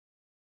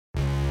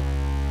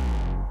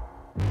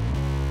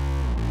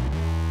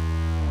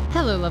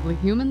Hello, lovely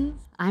humans.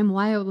 I'm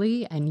Wyo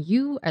Lee, and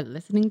you are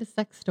listening to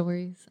Sex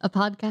Stories, a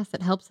podcast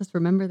that helps us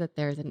remember that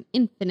there's an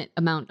infinite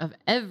amount of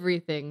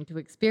everything to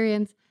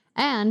experience,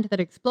 and that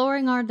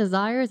exploring our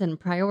desires and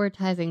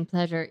prioritizing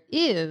pleasure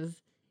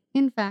is,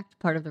 in fact,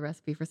 part of the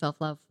recipe for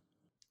self love.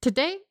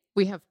 Today,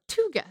 we have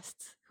two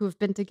guests who have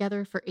been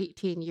together for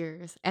 18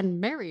 years and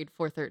married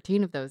for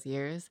 13 of those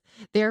years.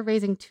 They are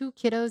raising two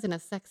kiddos in a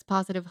sex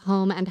positive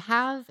home and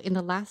have, in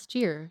the last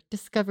year,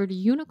 discovered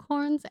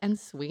unicorns and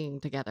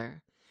swinging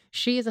together.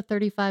 She is a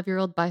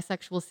 35-year-old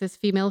bisexual cis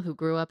female who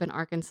grew up in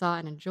Arkansas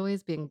and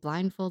enjoys being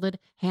blindfolded,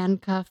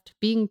 handcuffed,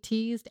 being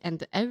teased,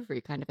 and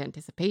every kind of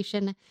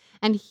anticipation.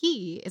 And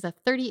he is a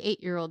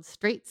 38-year-old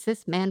straight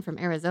cis man from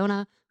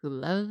Arizona who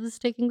loves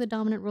taking the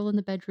dominant role in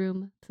the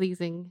bedroom,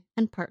 pleasing,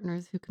 and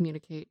partners who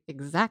communicate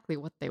exactly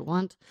what they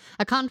want.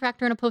 A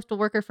contractor and a postal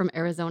worker from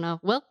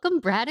Arizona. Welcome,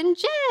 Brad and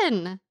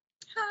Jen.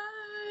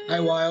 Hi,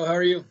 Wyo. How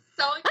are you?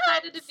 So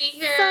excited to be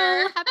here.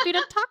 So happy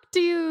to talk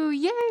to you.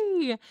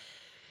 Yay.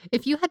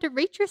 If you had to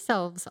rate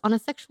yourselves on a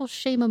sexual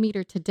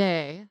shame-o-meter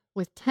today,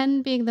 with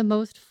 10 being the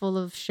most full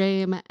of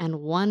shame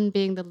and 1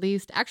 being the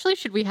least, actually,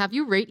 should we have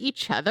you rate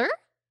each other?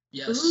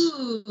 Yes.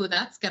 Ooh,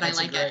 that's good. That's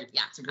I like it.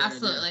 Yeah,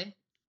 absolutely. Idea.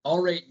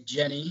 I'll rate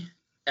Jenny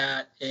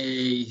at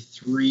a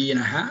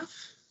 3.5.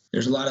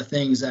 There's a lot of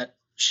things that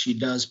she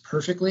does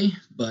perfectly,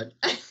 but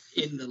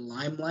in the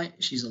limelight,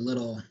 she's a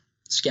little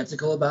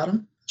skeptical about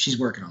them. She's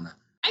working on that.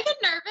 I get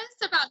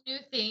nervous about new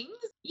things,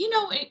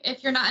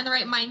 if you're not in the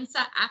right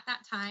mindset at that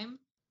time.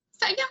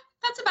 So yeah,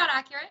 that's about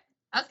accurate.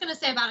 I was going to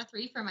say about a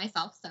 3 for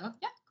myself. So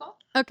yeah, cool.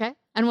 Okay.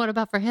 And what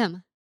about for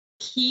him?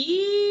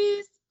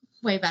 He's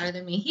way better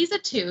than me. He's a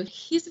 2.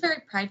 He's a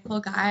very prideful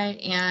guy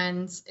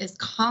and is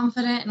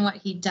confident in what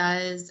he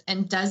does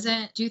and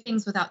doesn't do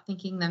things without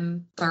thinking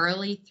them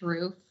thoroughly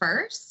through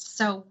first.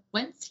 So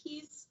once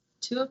he's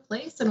to a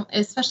place, and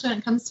especially when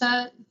it comes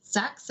to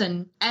sex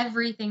and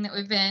everything that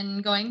we've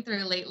been going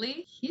through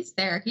lately, he's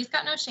there. He's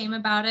got no shame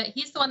about it.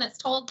 He's the one that's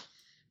told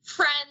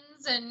friends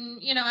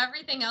and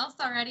everything else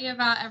already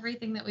about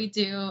everything that we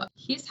do.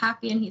 He's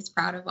happy and he's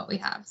proud of what we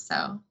have.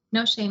 So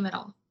no shame at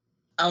all.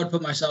 I would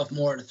put myself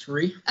more at a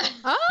 3.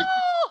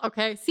 Oh,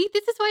 okay. See,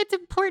 this is why it's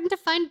important to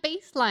find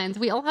baselines.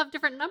 We all have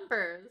different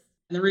numbers.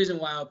 And the reason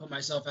why I would put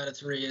myself at a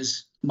 3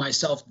 is my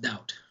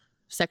self-doubt.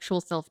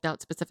 Sexual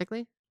self-doubt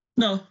specifically?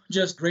 No,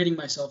 just rating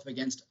myself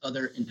against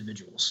other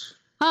individuals.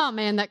 Oh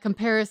man, that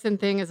comparison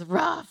thing is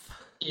rough.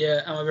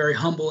 Yeah, I'm a very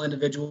humble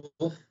individual,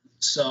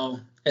 so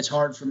it's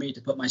hard for me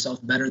to put myself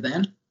better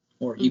than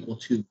or equal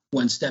to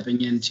when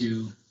stepping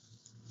into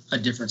a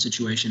different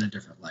situation, a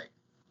different light.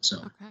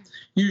 So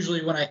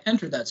Usually when I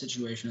enter that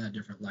situation in a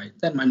different light,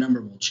 then my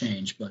number will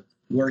change. But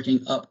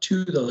working up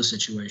to those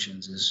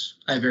situations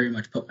I very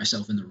much put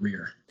myself in the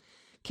rear.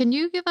 Can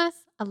you give us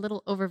a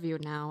little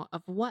overview now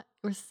of what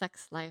your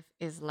sex life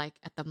is like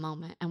at the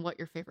moment and what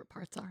your favorite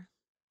parts are?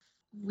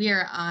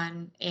 We're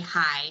on a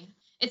high.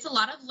 It's a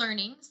lot of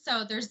learning.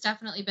 So there's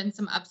definitely been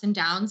some ups and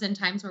downs and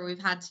times where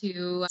we've had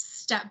to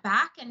step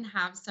back and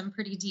have some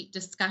pretty deep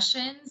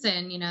discussions.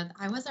 And,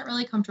 I wasn't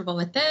really comfortable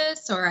with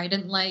this, or I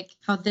didn't like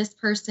how this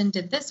person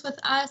did this with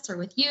us or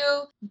with you.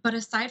 But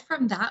aside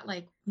from that,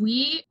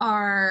 we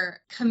are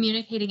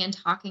communicating and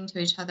talking to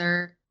each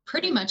other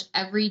pretty much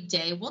every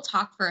day. We'll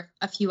talk for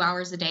a few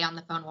hours a day on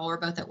the phone while we're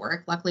both at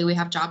work. Luckily, we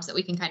have jobs that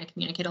we can kind of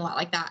communicate a lot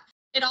like that.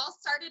 It all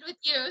started with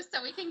you,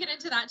 so we can get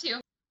into that too.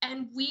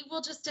 And we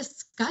will just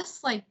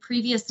discuss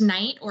previous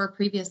night or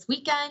previous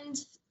weekend,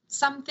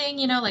 something,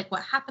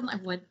 what happened?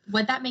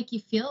 What'd that make you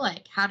feel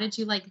like? How did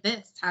you like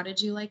this? How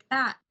did you like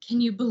that? Can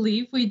you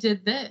believe we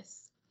did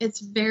this? It's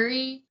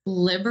very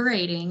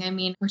liberating. I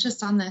mean, we're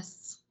just on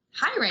this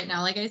high right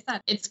now. Like I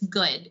said, it's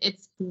good.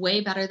 It's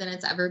way better than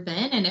it's ever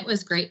been. And it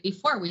was great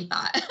before, we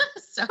thought.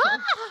 So.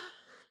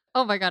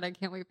 Oh my God, I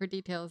can't wait for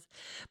details.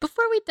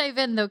 Before we dive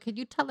in, though, could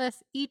you tell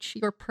us each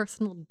your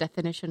personal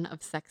definition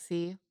of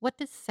sexy? What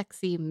does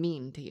sexy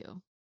mean to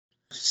you?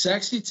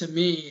 Sexy to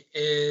me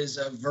is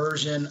a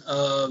version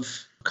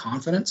of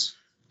confidence.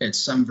 It's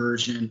some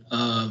version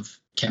of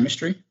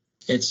chemistry.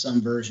 It's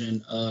some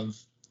version of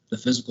the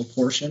physical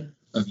portion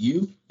of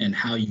you and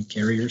how you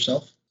carry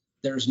yourself.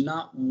 There's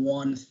not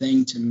one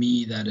thing to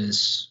me that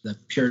is the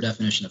pure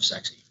definition of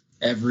sexy.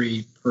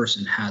 Every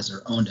person has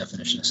their own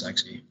definition of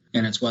sexy,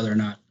 and it's whether or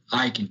not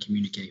I can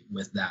communicate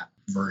with that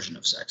version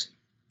of sexy.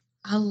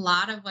 A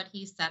lot of what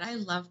he said, I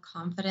love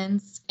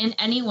confidence in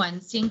anyone,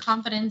 seeing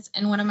confidence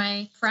in one of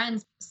my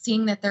friends,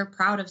 seeing that they're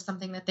proud of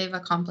something that they've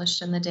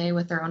accomplished in the day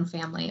with their own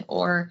family,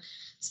 or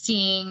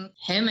seeing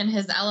him in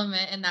his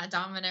element in that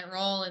dominant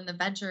role in the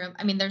bedroom.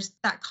 I mean, there's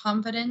that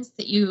confidence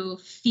that you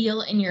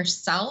feel in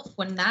yourself.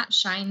 When that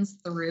shines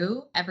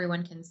through,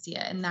 everyone can see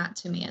it. And that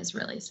to me is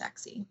really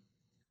sexy.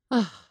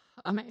 Oh,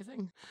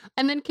 amazing.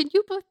 And then can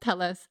you both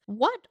tell us,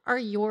 what are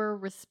your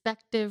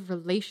respective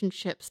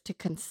relationships to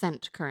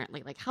consent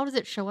currently? Like, how does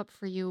it show up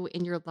for you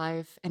in your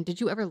life? And did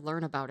you ever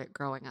learn about it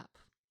growing up?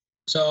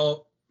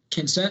 So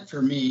consent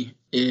for me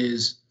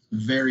is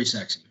very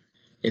sexy.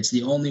 It's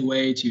the only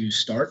way to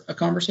start a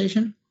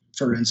conversation.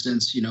 For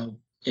instance,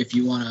 if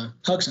you want to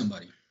hug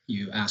somebody,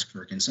 you ask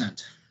for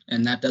consent.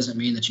 And that doesn't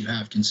mean that you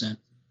have consent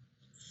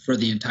for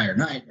the entire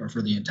night or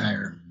for the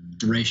entire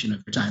duration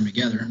of your time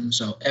together.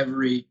 So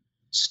every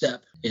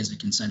step is a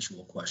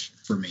consensual question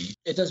for me.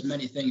 It does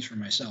many things for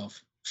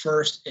myself.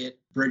 First, it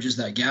bridges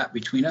that gap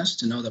between us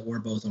to know that we're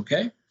both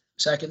okay.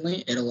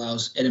 Secondly, it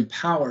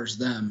empowers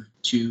them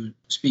to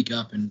speak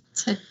up and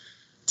to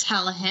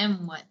tell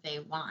him what they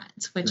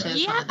want, which Right.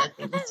 is one of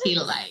the things he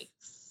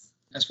likes.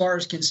 As far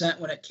as consent,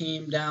 when it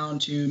came down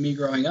to me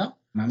growing up,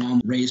 my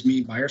mom raised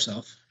me by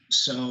herself.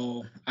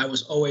 So I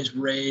was always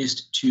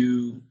raised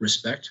to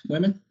respect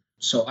women.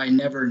 So I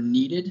never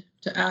needed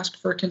to ask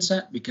for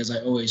consent because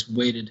I always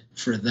waited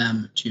for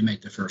them to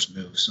make the first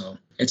move. So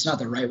it's not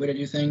the right way to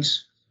do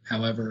things.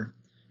 However,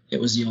 it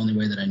was the only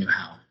way that I knew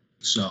how.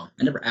 So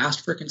I never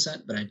asked for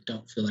consent, but I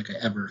don't feel like I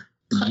ever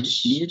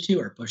needed to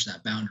or push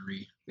that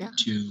boundary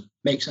to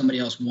make somebody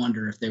else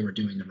wonder if they were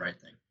doing the right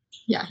thing.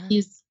 Yeah,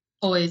 he's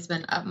always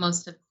been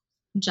utmost of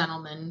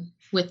gentleman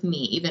with me,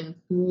 even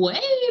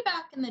way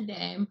back in the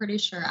day. I'm pretty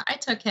sure I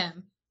took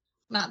him,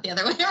 not the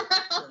other way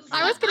around.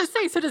 I was going to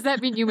say, so does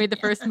that mean you made the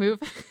first move?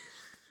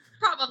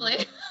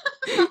 Probably.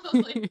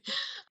 Probably.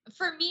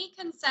 For me,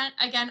 consent,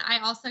 again, I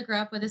also grew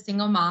up with a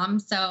single mom,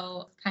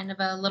 so kind of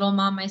a little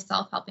mom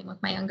myself, helping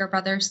with my younger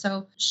brother.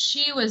 So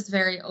she was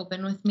very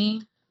open with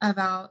me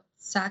about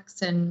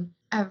sex and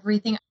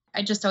everything.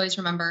 I just always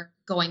remember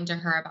going to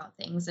her about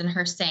things and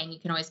her saying, you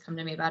can always come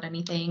to me about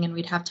anything. And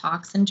we'd have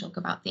talks and joke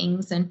about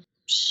things. And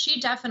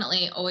she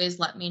definitely always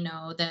let me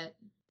know that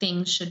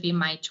things should be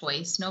my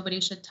choice.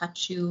 Nobody should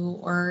touch you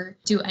or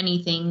do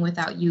anything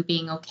without you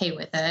being okay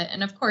with it.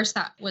 And of course,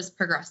 that was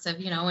progressive.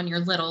 You know, when you're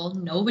little,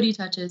 nobody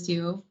touches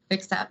you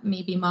except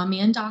maybe mommy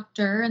and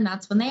doctor. And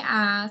that's when they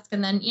ask.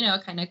 And then, you know,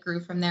 it kind of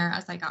grew from there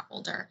as I got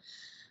older.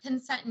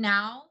 Consent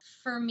now,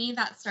 for me,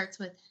 that starts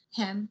with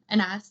him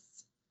and us.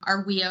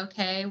 Are we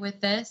okay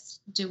with this?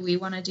 Do we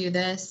want to do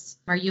this?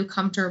 Are you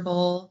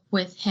comfortable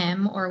with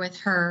him or with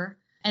her?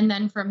 And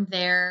then from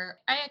there,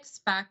 I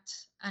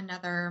expect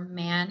another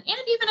man and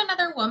even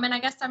another woman. I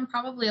guess I'm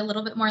probably a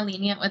little bit more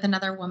lenient with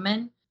another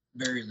woman.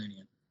 Very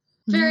lenient.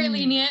 Very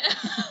lenient.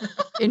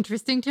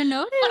 Interesting to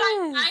notice. But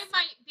I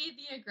might be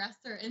the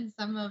aggressor in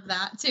some of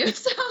that too.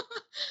 So,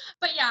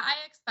 but yeah,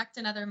 I expect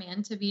another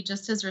man to be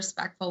just as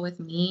respectful with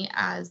me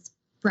as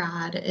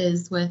Brad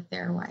is with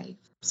their wife.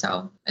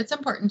 So it's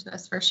important to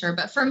us for sure.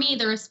 But for me,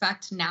 the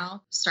respect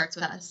now starts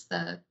with us,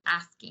 the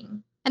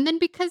asking. And then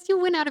because you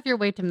went out of your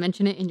way to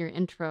mention it in your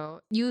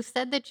intro, you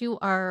said that you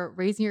are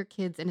raising your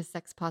kids in a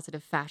sex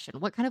positive fashion.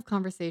 What kind of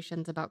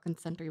conversations about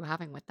consent are you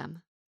having with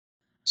them?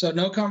 So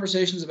no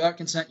conversations about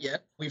consent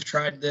yet. We've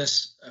tried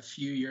this a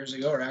few years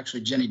ago, or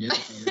actually Jenny did a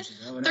few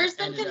years ago. And There's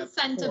been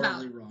consent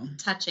about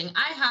touching.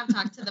 I have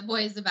talked to the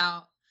boys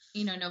about,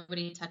 you know,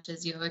 nobody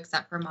touches you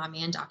except for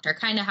mommy and doctor,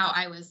 kind of how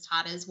I was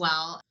taught as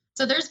well.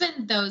 So there's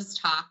been those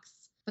talks,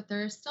 but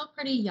they're still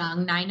pretty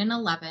young, 9 and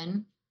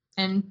 11.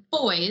 And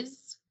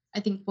boys, I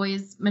think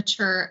boys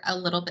mature a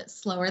little bit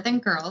slower than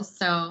girls.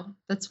 So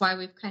that's why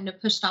we've kind of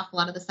pushed off a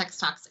lot of the sex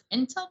talks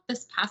until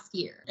this past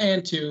year.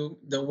 And two,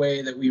 the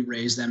way that we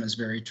raise them is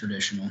very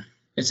traditional.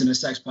 It's in a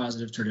sex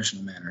positive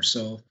traditional manner.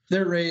 So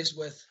they're raised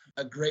with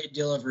a great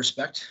deal of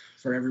respect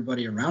for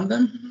everybody around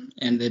them,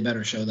 and they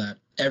better show that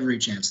every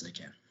chance they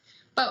can.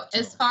 But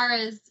as far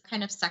as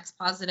kind of sex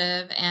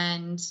positive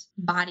and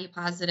body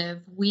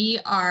positive, we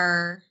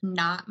are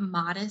not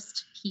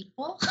modest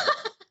people.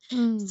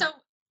 So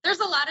there's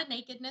a lot of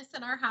nakedness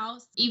in our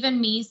house, even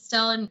me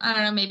still. And I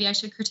don't know, maybe I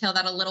should curtail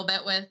that a little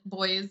bit with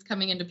boys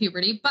coming into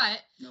puberty,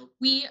 but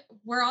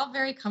we're all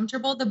very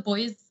comfortable. The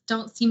boys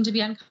don't seem to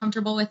be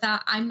uncomfortable with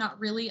that. I'm not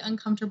really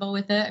uncomfortable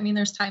with it. I mean,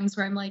 there's times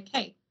where I'm like,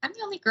 hey, I'm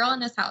the only girl in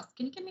this house.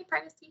 Can you give me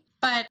privacy?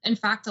 But in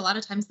fact, a lot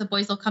of times the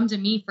boys will come to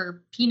me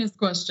for penis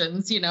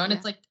questions, you know, and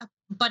it's like,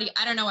 buddy,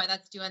 I don't know why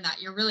that's doing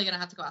that. You're really going to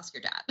have to go ask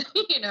your dad,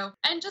 you know,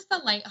 and just the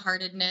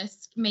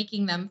lightheartedness,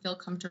 making them feel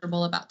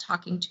comfortable about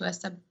talking to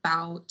us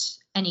about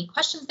any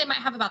questions they might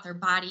have about their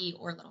body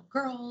or little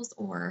girls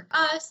or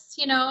us,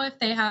 you know, if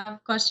they have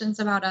questions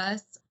about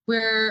us.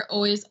 We're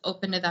always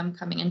open to them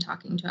coming and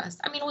talking to us.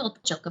 I mean, we'll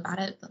joke about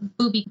it. The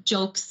booby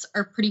jokes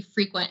are pretty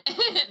frequent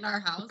in our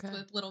house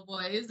with little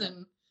boys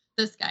and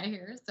this guy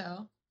here.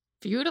 So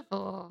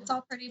beautiful. It's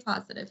all pretty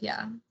positive.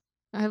 Yeah.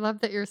 I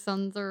love that your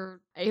sons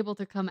are able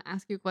to come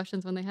ask you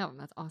questions when they have them.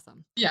 That's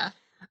awesome. Yeah.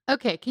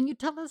 Okay. Can you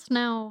tell us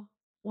now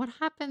what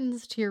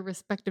happens to your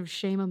respective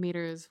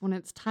shame-o-meters when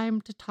it's time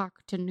to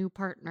talk to new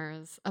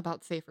partners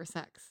about safer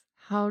sex?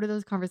 How do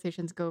those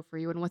conversations go for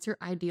you? And what's your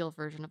ideal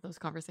version of those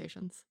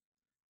conversations?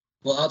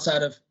 Well,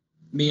 outside of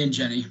me and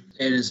Jenny,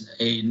 it is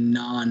a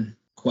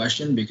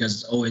non-question because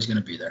it's always going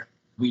to be there.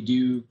 We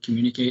do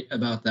communicate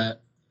about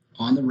that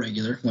on the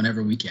regular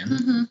whenever we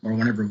can, or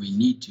whenever we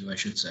need to, I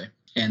should say.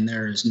 And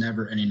there is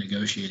never any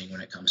negotiating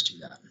when it comes to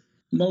that.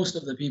 Most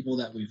of the people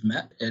that we've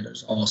met, it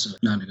is also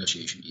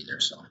non-negotiation either.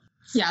 So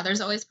yeah,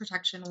 there's always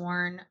protection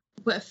worn.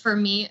 But for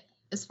me,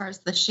 as far as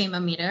the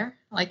shame-o-meter,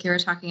 like you were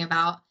talking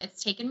about,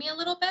 it's taken me a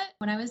little bit.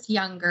 When I was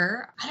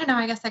younger, I don't know,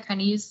 I guess I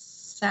kind of used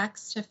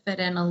sex to fit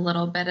in a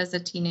little bit as a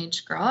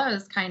teenage girl. I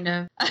was kind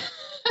of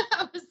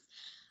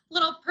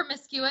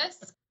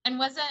promiscuous and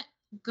wasn't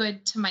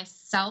good to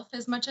myself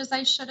as much as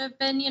I should have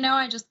been.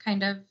 I just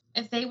kind of,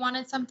 if they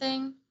wanted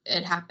something,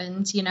 it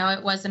happened.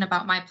 It wasn't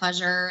about my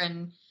pleasure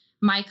and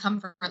my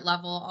comfort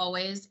level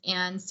always.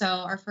 And so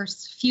our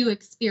first few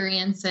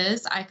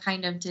experiences, I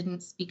kind of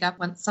didn't speak up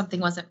when something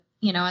wasn't,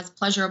 as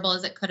pleasurable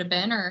as it could have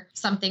been or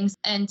something.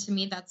 And to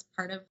me, that's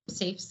part of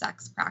safe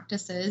sex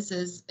practices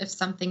is if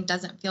something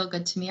doesn't feel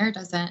good to me or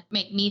doesn't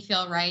make me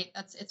feel right,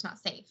 it's not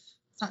safe.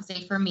 It's not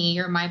safe for me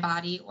or my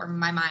body or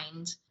my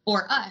mind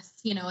or us,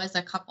 as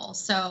a couple.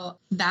 So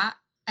that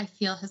I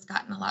feel has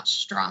gotten a lot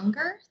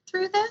stronger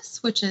through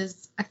this, which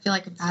is, I feel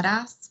like a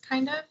badass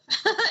kind of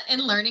in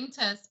learning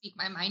to speak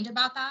my mind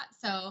about that.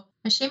 So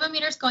my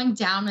shame-o-meter is going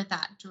down with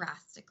that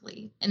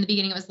drastically. In the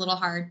beginning, it was a little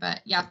hard,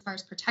 but yeah, as far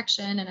as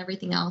protection and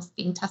everything else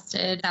being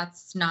tested,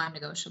 that's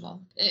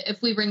non-negotiable.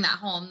 If we bring that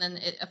home, then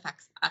it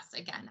affects us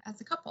again as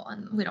a couple,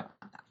 and we don't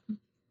want that.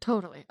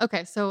 Totally.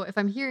 Okay, so if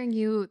I'm hearing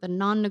you, the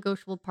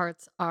non-negotiable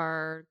parts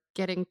are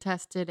getting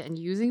tested and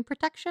using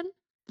protection?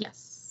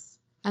 Yes.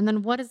 And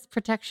then what does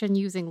protection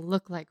using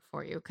look like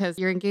for you? Because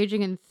you're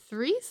engaging in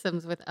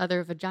threesomes with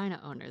other vagina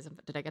owners.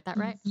 Did I get that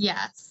right?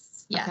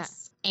 Yes.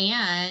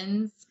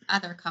 And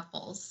other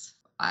couples.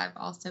 I've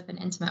also been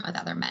intimate with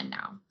other men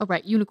now. Oh,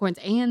 right. Unicorns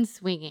and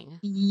swinging.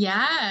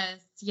 Yes.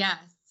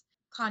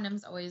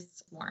 Condoms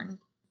always worn.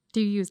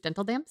 Do you use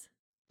dental dams?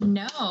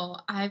 No,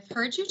 I've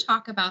heard you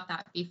talk about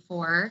that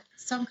before.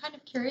 So I'm kind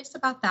of curious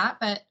about that,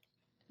 but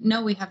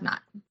no, we have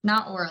not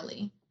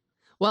orally.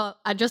 Well,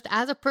 just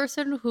as a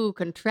person who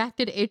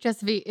contracted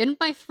HSV in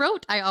my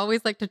throat, I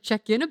always like to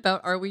check in about,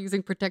 are we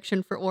using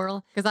protection for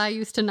oral? Because I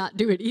used to not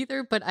do it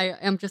either, but I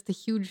am just a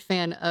huge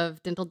fan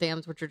of dental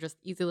dams, which are just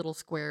easy little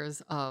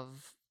squares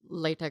of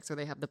latex, or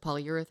they have the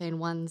polyurethane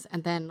ones.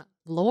 And then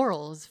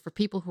Lorals for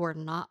people who are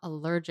not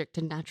allergic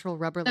to natural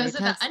rubber latex.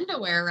 Those are the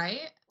underwear,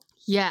 right?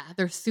 Yeah,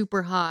 they're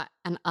super hot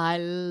and I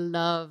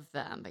love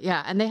them.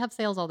 Yeah, and they have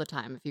sales all the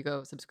time if you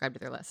go subscribe to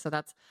their list. So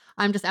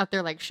I'm just out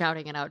there like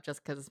shouting it out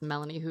just because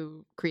Melanie,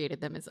 who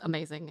created them, is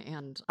amazing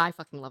and I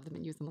fucking love them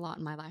and use them a lot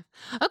in my life.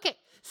 Okay,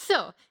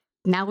 so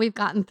now we've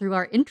gotten through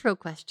our intro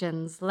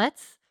questions.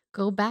 Let's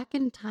go back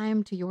in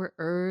time to your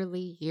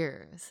early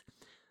years.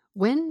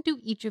 When do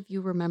each of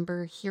you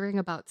remember hearing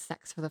about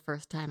sex for the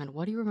first time and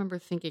what do you remember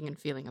thinking and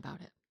feeling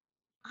about it?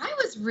 I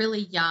was really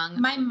young.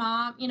 My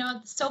mom,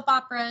 the soap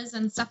operas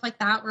and stuff like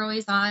that were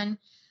always on.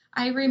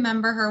 I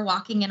remember her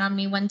walking in on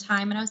me one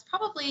time and I was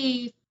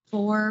probably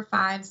 4,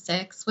 5,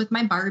 6 with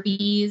my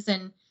Barbies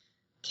and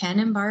Ken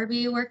and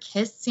Barbie were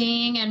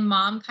kissing and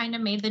mom kind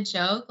of made the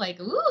joke like,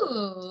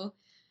 ooh.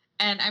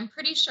 And I'm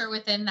pretty sure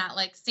within that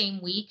like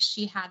same week,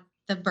 she had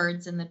the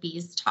birds and the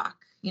bees talk.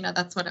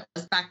 That's what it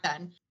was back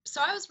then.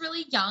 So I was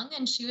really young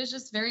and she was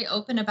just very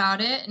open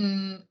about it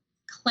and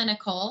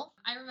clinical.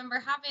 I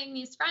remember having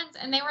these friends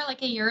and they were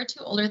like a year or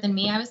two older than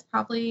me. I was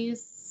probably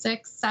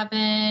 6,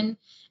 7.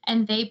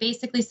 And they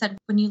basically said,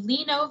 when you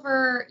lean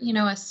over,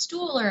 a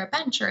stool or a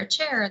bench or a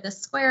chair, the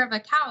square of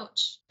a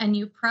couch, and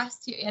you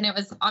press, and it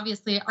was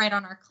obviously right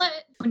on our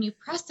clit. When you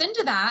press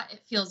into that,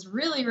 it feels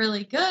really,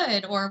 really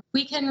good. Or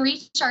we can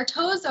reach our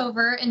toes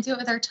over and do it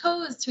with our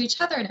toes to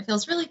each other, and it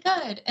feels really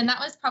good. And that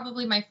was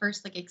probably my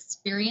first like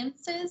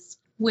experiences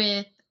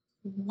with,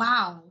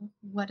 wow,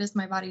 what is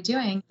my body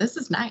doing? This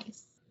is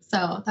nice.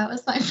 So that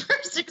was my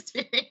first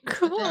experience.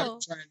 Cool. I'm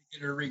trying to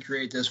get her to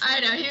recreate this. I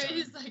know.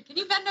 He's like, can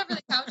you bend over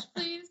the couch,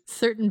 please?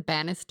 Certain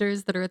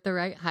banisters that are at the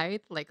right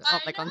height, like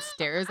on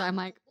stairs. I'm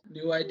like,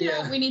 new idea.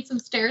 Yeah, we need some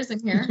stairs in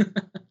here.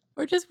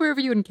 Or just wherever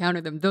you encounter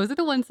them. Those are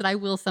the ones that I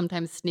will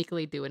sometimes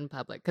sneakily do in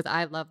public because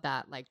I love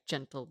that like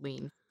gentle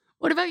lean.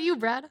 What about you,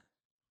 Brad?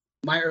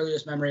 My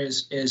earliest memory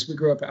is we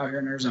grew up out here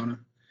in Arizona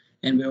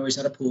and we always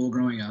had a pool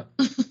growing up.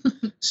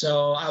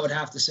 So I would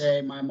have to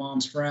say my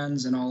mom's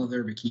friends and all of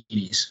their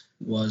bikinis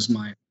was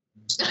my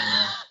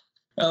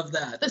of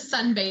that. The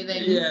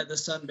sunbathing. Yeah, the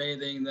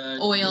sunbathing, the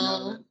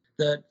oil.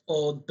 The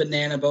old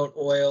banana boat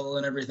oil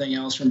and everything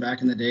else from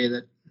back in the day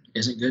that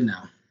isn't good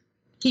now.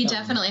 He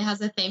definitely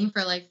has a thing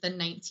for like the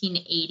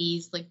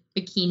 1980s, like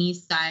bikini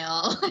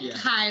style, like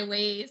high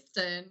waist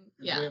and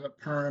yeah. We have a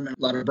perm and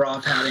a lot of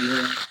bra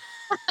padding.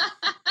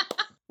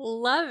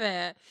 Love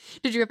it.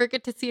 Did you ever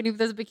get to see any of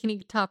those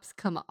bikini tops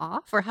come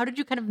off? Or how did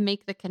you kind of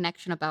make the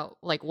connection about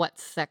like what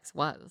sex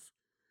was?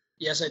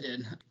 Yes, I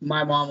did.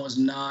 My mom was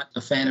not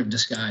a fan of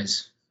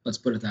disguise. Let's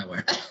put it that way.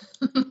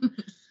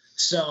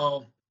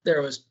 So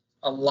there was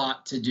a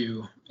lot to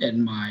do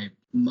in my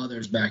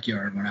mother's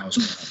backyard when I was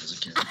growing up as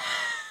a kid.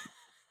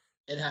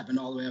 It happened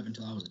all the way up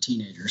until I was a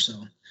teenager.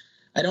 So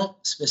I don't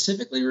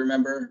specifically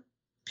remember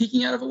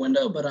peeking out of a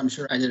window, but I'm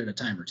sure I did it a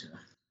time or two.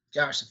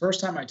 Gosh, the first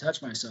time I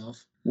touched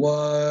myself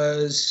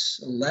was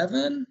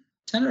 10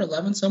 or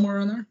 11, somewhere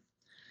in there.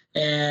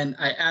 And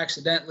I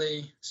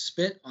accidentally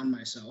spit on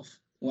myself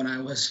when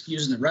I was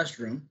using the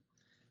restroom,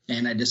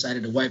 and I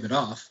decided to wipe it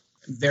off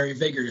very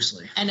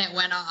vigorously. And it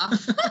went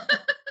off.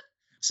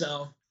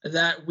 So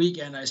that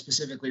weekend, I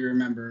specifically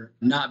remember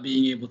not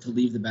being able to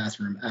leave the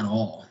bathroom at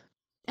all.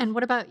 And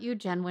what about you,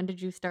 Jen? When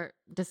did you start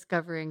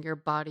discovering your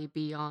body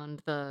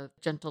beyond the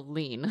gentle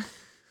lean?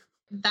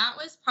 that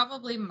was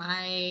probably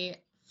my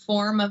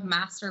form of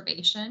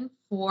masturbation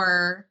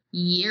for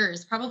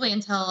years, probably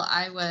until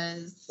I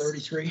was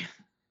 33.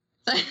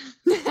 until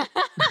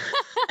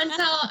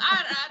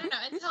I don't know,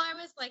 until I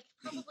was like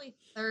probably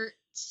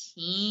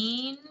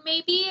 13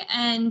 maybe.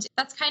 And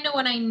that's kind of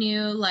when I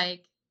knew,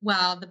 like,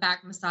 well, the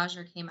back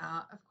massager came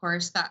out, of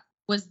course. That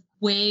was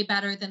way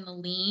better than the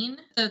lean,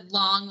 the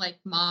long, like,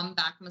 mom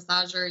back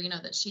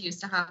massager, that she used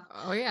to have.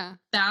 Oh yeah.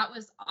 That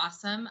was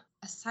awesome.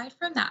 Aside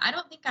from that, I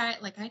don't think I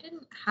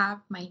didn't have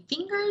my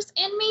fingers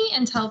in me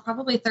until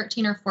probably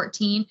 13 or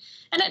 14.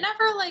 And it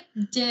never like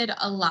did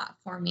a lot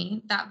for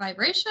me. That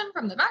vibration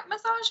from the back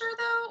massager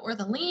though, or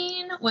the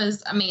lean,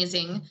 was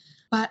amazing.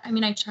 But I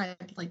mean, I tried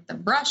like the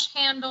brush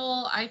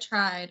handle. I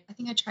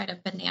think I tried a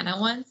banana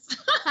once.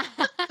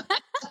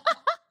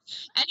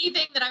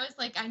 Anything that I was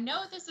like, I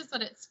know this is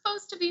what it's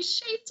supposed to be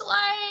shaped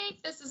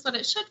like. This is what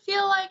it should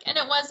feel like. And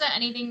it wasn't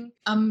anything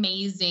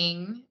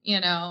amazing.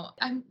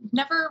 I've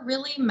never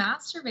really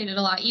masturbated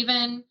a lot.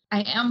 Even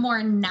I am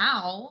more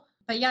now.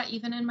 But yeah,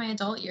 even in my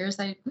adult years,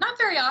 not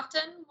very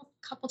often, a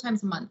couple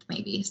times a month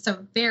maybe.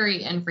 So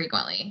very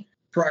infrequently.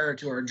 Prior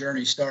to our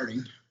journey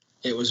starting,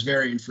 it was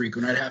very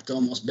infrequent. I'd have to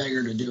almost beg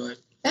her to do it,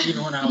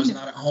 even when I was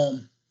not at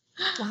home.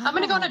 Wow. I'm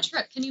going to go on a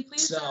trip. Can you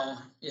please? So,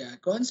 yeah,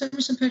 go ahead and send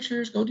me some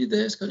pictures. Go do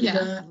this, go do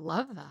that. I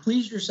love that.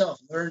 Please yourself.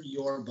 Learn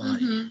your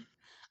body. Mm-hmm.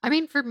 I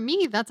mean, for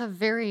me, that's a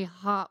very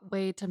hot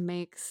way to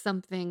make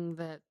something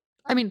that,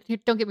 I mean,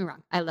 don't get me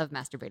wrong. I love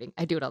masturbating.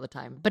 I do it all the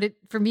time. But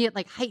for me, it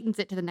like heightens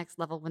it to the next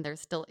level when there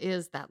still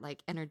is that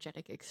like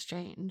energetic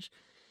exchange.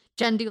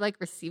 Jen, do you like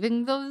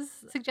receiving those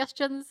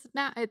suggestions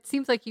now? It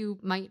seems like you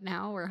might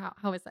now, or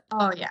how is that?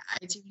 Oh, yeah,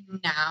 I do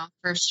now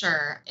for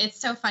sure.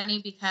 It's so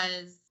funny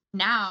because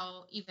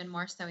now, even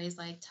more so, he's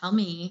like, tell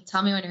me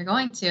when you're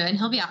going to. And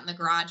he'll be out in the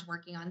garage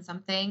working on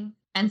something.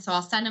 And so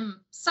I'll send him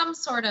some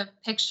sort of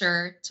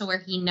picture to where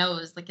he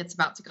knows like it's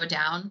about to go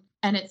down.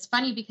 And it's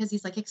funny because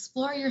he's like,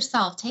 explore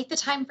yourself, take the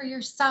time for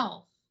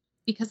yourself,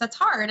 because that's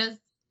hard as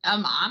a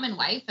mom and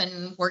wife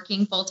and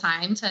working full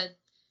time to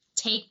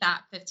take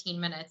that 15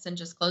 minutes and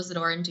just close the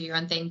door and do your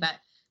own thing. But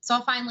so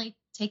I'll finally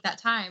take that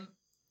time.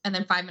 And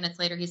then 5 minutes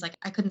later, he's like,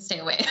 I couldn't stay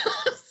away.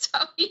 So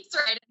he's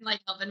right and like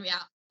helping me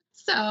out.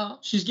 So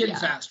she's getting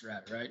faster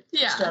at it, right?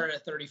 Yeah. Started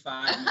at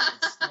 35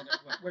 minutes,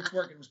 which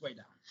working was way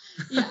down.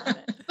 Yeah.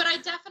 But I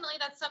definitely,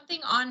 that's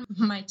something on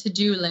my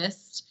to-do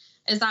list,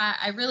 is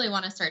I really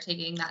want to start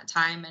taking that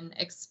time and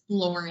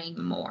exploring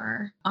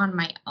more on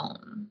my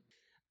own.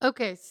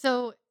 Okay,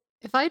 so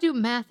if I do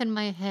math in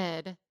my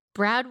head,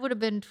 Brad would have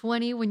been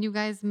 20 when you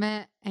guys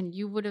met, and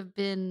you would have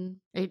been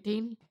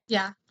 18?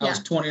 Yeah. I was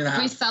 20 and a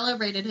half. We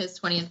celebrated his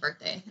 20th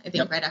birthday, I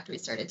think, right after we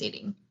started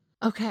dating.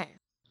 Okay.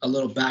 A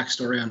little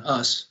backstory on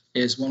us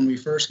is when we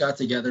first got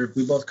together,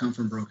 we both come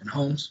from broken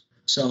homes.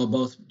 So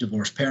both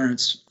divorced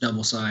parents,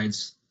 double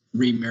sides,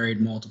 remarried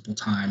multiple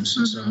times.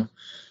 Mm-hmm. So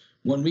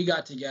when we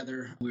got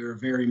together, we were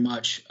very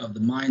much of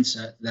the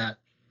mindset that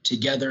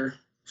together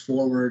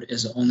forward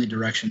is the only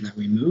direction that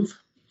we move,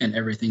 and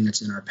everything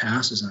that's in our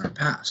past is in our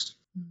past.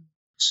 Mm-hmm.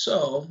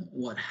 So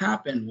what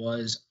happened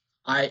was,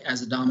 I,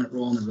 as a dominant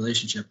role in the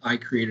relationship, I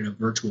created a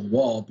virtual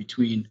wall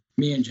between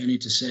me and Jenny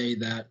to say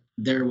that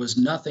there was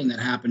nothing that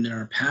happened in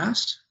our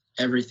past.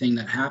 Everything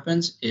that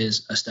happens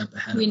is a step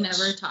ahead of us. We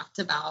never talked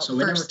about So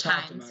we never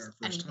talked about our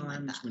first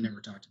times. Like we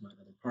never talked about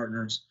other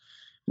partners.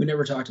 We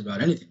never talked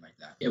about anything like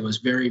that. It was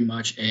very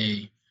much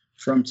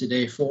from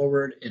today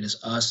forward, it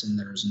is us, and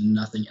there's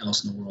nothing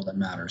else in the world that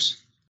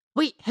matters.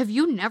 Wait, have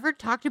you never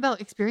talked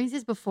about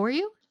experiences before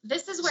you?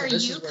 This is where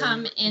you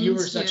come into. You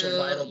were such a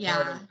vital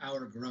part of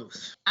our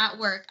growth. At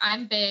work,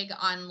 I'm big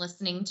on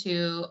listening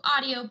to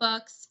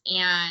audiobooks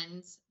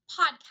and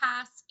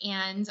podcasts,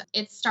 and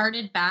it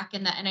started back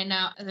in and I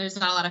know there's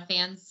not a lot of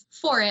fans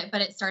for it,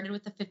 but it started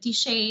with the 50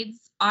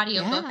 Shades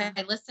audiobook. Yeah.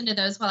 I listened to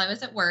those while I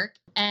was at work,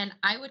 and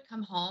I would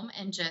come home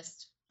and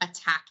just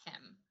attack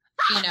him,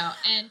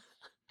 and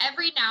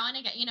every now and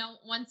again,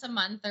 once a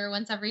month or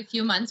once every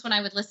few months, when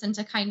I would listen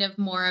to kind of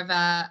more of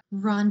a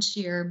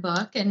raunchier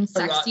book and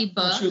sexy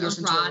book,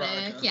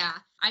 erotic,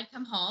 I'd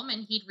come home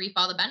and he'd reap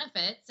all the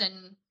benefits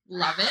and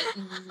love it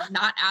and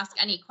not ask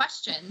any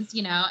questions,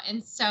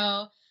 and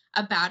so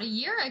about a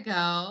year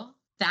ago,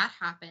 that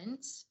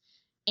happened.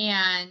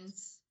 And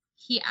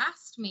he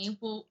asked me,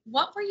 well,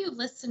 what were you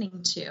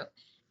listening to?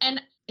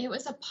 And it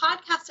was a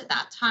podcast at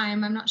that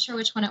time. I'm not sure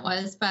which one it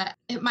was, but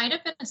it might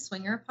have been a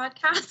swinger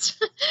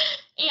podcast.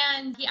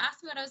 And he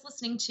asked me what I was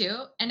listening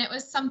to. And it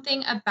was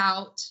something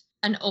about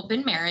an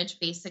open marriage,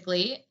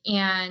 basically.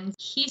 And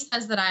he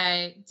says that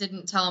I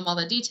didn't tell him all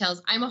the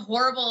details. I'm a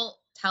horrible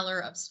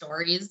teller of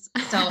stories.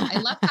 So I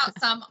left out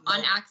some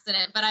on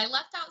accident, but I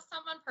left out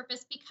some on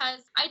purpose because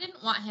I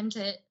didn't want him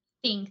to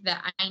think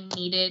that I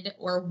needed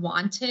or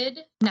wanted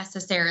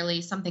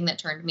necessarily something that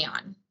turned me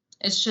on.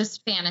 It's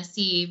just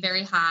fantasy,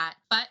 very hot,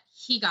 but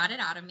he got it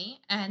out of me.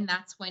 And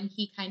that's when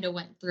he kind of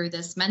went through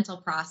this mental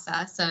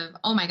process of,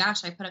 oh my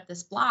gosh, I put up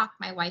this block.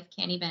 My wife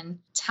can't even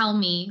tell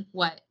me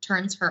what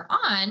turns her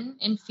on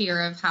in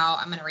fear of how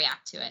I'm going to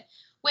react to it,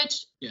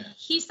 which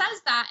he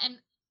says that. And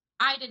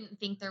I didn't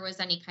think there was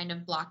any kind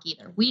of block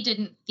either. We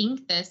didn't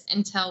think this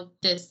until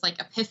this like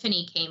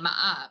epiphany came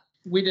up.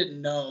 We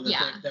didn't know that,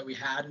 Yeah. that we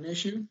had an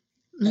issue.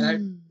 And I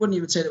wouldn't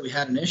even say that we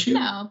had an issue.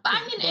 No, but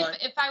I mean,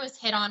 if I was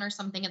hit on or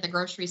something at the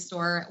grocery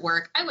store at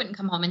work, I wouldn't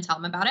come home and tell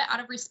him about it out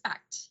of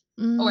respect.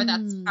 Or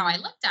that's how I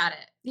looked at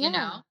it, you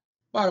know?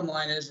 Bottom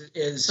line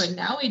is But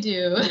now we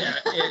do.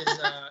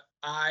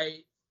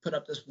 I put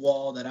up this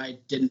wall that I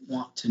didn't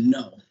want to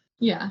know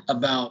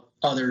about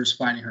others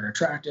finding her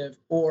attractive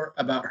or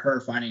about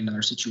her finding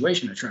another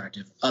situation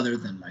attractive other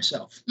than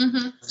myself.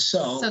 Mm-hmm.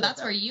 So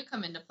that's where you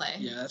come into play.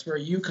 Yeah, that's where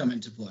you come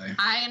into play.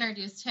 I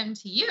introduced him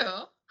to you.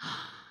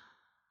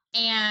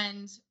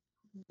 And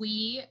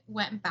we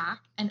went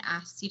back and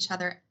asked each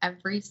other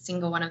every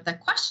single one of the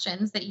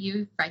questions that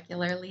you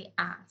regularly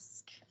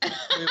ask. We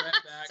went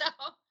back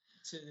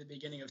to the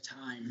beginning of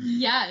time.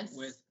 Yes.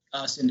 With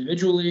us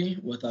individually,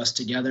 with us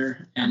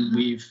together, and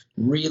we've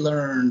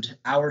relearned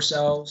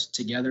ourselves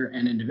together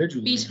and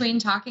individually. Between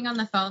talking on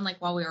the phone,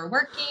 like while we were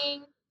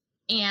working,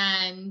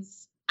 and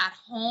at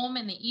home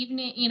in the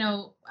evening, you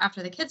know,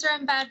 after the kids are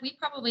in bed, we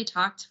probably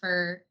talked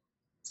for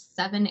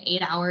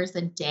 7-8 hours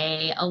a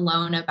day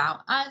alone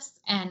about us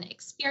and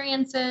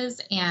experiences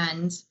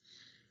and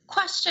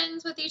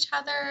questions with each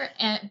other.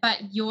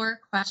 But your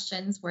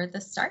questions were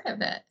the start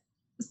of it.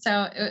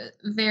 So it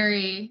was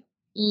very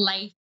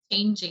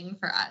life-changing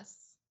for us.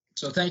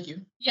 So thank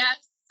you. Yes.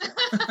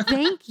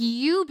 Thank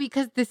you,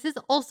 because this is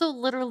also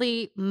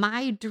literally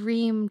my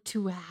dream,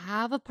 to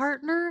have a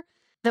partner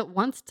that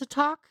wants to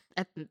talk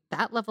at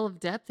that level of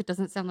depth. It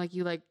doesn't sound like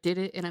you like did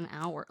it in an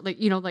hour. Like,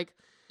 you know, like,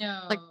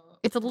 no. Like,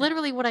 it's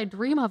literally what I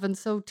dream of. And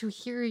so to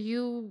hear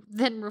you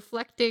then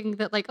reflecting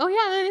that, like, oh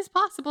yeah, that is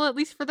possible, at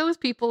least for those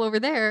people over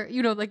there,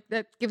 you know, like,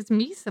 that gives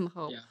me some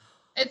hope. Yeah.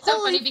 It's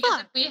so funny because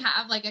if we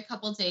have like a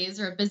couple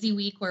days or a busy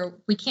week where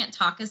we can't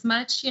talk as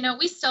much, you know,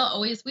 we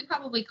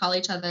probably call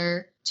each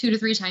other 2 to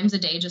 3 times a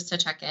day just to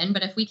check in.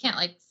 But if we can't,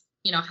 like,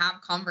 you know,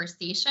 have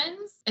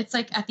conversations, it's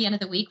like at the end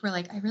of the week, we're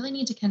like, I really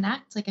need to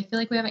connect. Like, I feel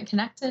like we haven't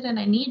connected and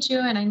I need you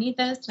and I need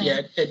this.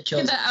 And it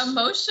kills the us.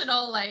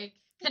 Emotional, like,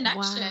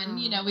 connection,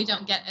 you know, we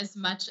don't get as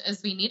much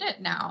as we need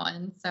it now.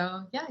 And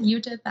so, yeah, you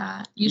did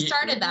that. You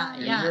started that.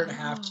 A year and a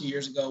half, 2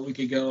 years ago, we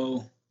could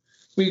go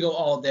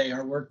all day,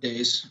 our work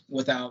days,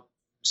 without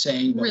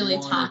saying really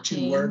one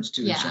talking. or 2 words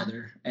to each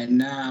other. And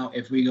now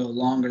if we go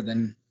longer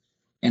than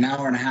an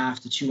hour and a half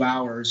to 2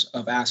 hours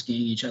of asking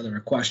each other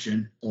a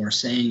question or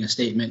saying a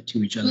statement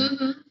to each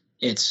other,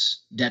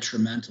 it's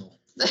detrimental.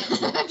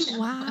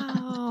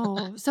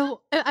 Wow.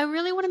 So I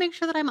really want to make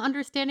sure that I'm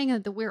understanding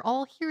that we're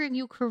all hearing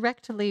you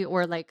correctly,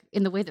 or like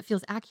in the way that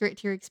feels accurate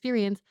to your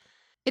experience.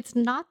 It's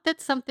not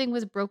that something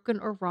was broken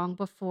or wrong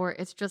before.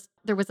 It's just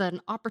there was an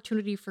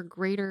opportunity for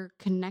greater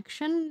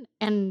connection.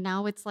 And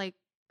now it's like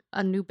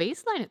a new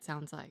baseline, it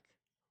sounds like.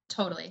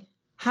 Totally.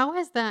 How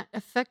has that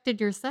affected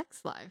your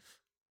sex life?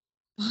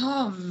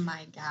 Oh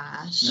my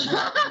gosh.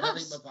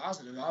 Nothing but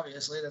positive,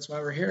 obviously. That's why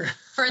we're here.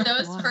 For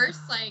those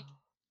first like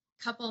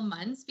couple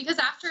months, because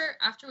after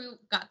we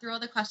got through all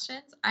the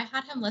questions, I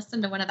had him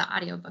listen to one of the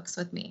audiobooks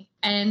with me.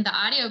 And the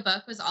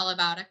audiobook was all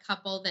about a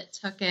couple that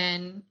took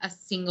in a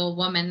single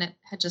woman that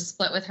had just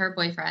split with her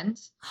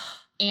boyfriend.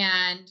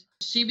 And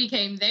she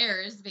became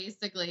theirs,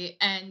 basically.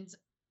 And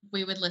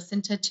we would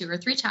listen to 2 or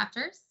 3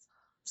 chapters,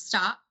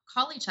 stop,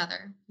 call each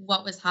other.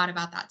 What was hot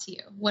about that to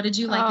you? What did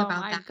you like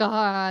about that? Oh my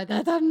God,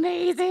 that's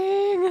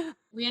amazing.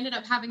 We ended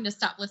up having to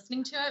stop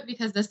listening to it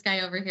because this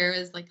guy over here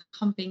is like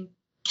humping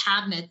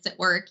cabinets at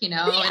work, you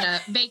know, in a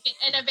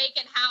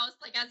vacant house.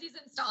 Like, as he's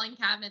installing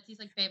cabinets, he's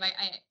like, babe,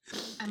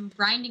 I'm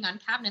grinding on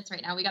cabinets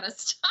right now. We got to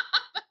stop.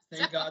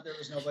 Thank God there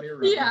was nobody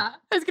around. Yeah.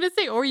 I was going to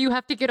say, or you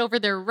have to get over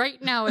there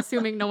right now,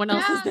 assuming no one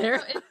else is there.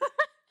 So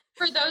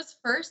for those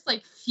first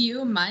like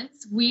few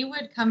months, we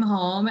would come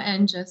home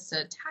and just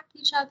attack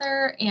each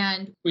other.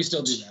 And we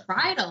still do that.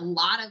 Tried a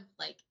lot of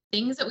like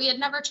things that we had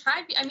never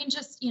tried. I mean,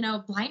 just, you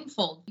know,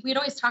 blindfold. We'd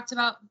always talked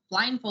about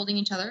blindfolding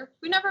each other.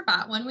 We never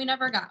bought one. We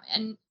never got,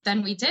 and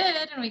then we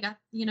did, and we got,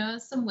 you know,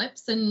 some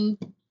whips and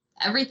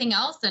everything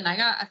else. And I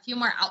got a few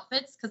more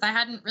outfits because I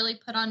hadn't really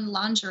put on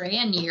lingerie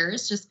in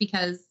years, just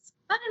because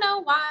I don't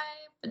know why,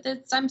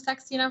 but I'm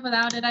sexy enough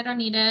without it. I don't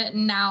need it.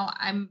 And now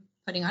I'm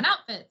putting on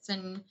outfits,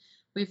 and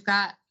we've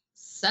got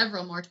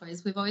several more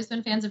toys. We've always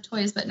been fans of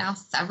toys, but now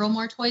several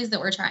more toys that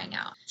we're trying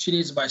out. She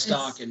needs to buy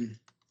stock and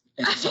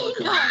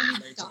silicone. I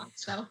need stock,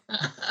 so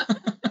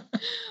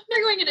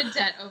they're going into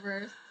debt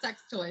over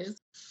sex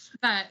toys.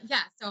 But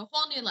yeah, so a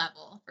whole new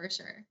level for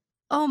sure.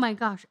 Oh my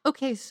gosh.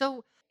 Okay,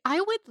 so I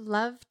would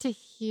love to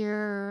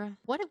hear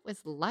what it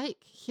was like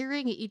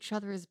hearing each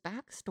other's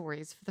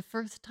backstories for the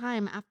first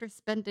time after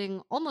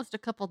spending almost a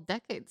couple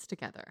decades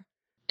together.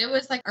 It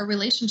was like our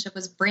relationship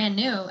was brand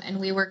new and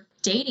we were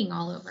dating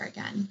all over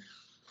again.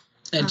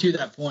 And to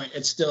that point,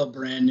 it's still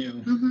brand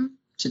new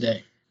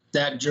today.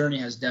 That journey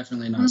has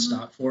definitely not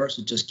stopped for us.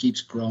 It just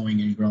keeps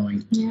growing and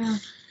growing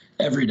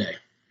every day.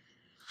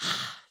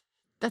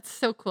 That's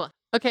so cool.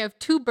 Okay, I have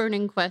 2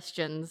 burning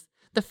questions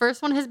The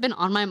first one has been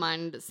on my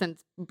mind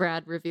since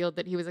Brad revealed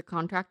that he was a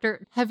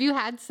contractor. Have you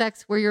had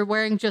sex where you're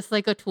wearing just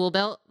like a tool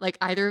belt, like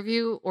either of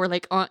you, or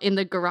like in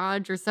the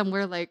garage or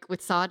somewhere like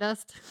with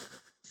sawdust?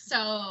 So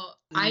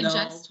I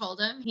just told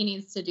him he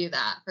needs to do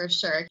that for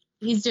sure.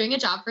 He's doing a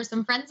job for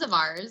some friends of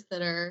ours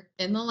that are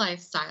in the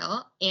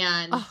lifestyle.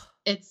 And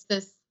it's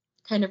this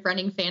kind of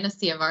running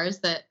fantasy of ours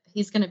that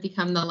he's going to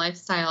become the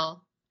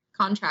lifestyle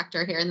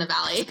contractor here in the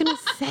Valley. I was going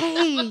to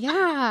say,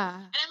 yeah.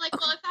 And I'm like,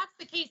 well, if that's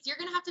the case, you're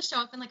going to have to show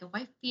up in like a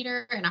wife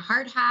beater and a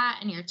hard hat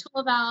and your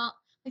tool belt.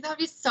 Like, that would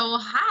be so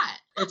hot.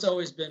 It's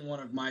always been one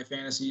of my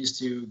fantasies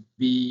to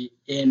be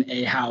in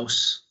a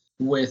house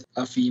with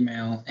a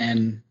female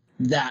and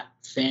that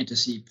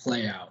fantasy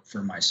play out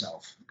for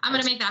myself. I'm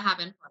going to make that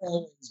happen for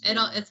him.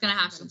 It's going to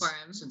happen for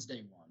him. Since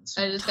day one.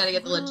 So. I just got to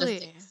get the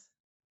logistics.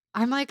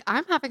 I'm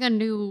having a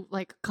new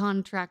like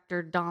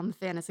contractor dom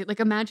fantasy. Like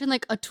imagine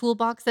like a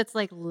toolbox that's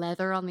like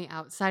leather on the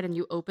outside and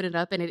you open it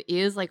up and it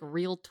is like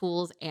real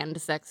tools and a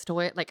sex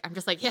toy. Like I'm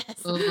just like,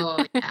 yes.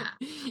 Oh, yeah.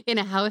 In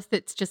a house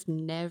that's just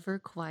never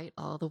quite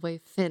all the way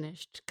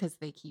finished because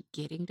they keep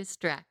getting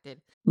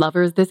distracted.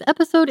 Lovers, this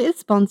episode is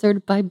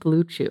sponsored by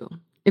Blue Chew.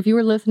 If you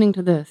are listening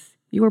to this,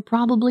 you are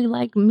probably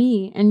like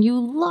me and you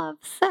love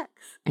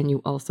sex. And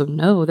you also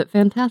know that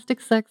fantastic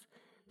sex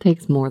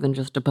takes more than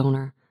just a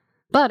boner.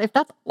 But if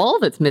that's all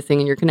that's missing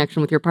in your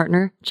connection with your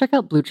partner, check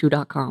out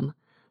BlueChew.com.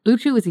 Blue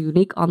Chew is a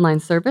unique online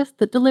service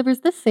that delivers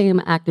the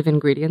same active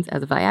ingredients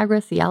as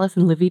Viagra, Cialis,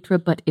 and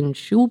Levitra, but in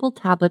chewable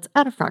tablets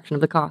at a fraction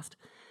of the cost.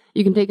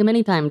 You can take them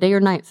anytime, day or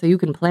night, so you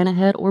can plan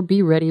ahead or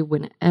be ready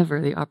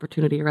whenever the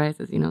opportunity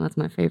arises. You know, that's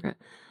my favorite.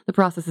 The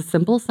process is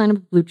simple. Sign up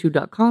at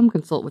BlueChew.com,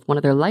 consult with one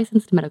of their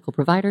licensed medical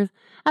providers,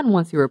 and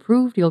once you're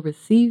approved, you'll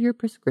receive your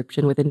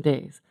prescription within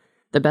days.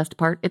 The best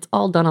part, it's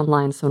all done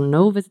online, so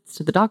no visits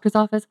to the doctor's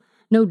office,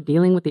 no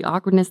dealing with the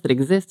awkwardness that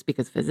exists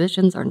because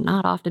physicians are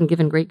not often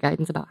given great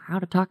guidance about how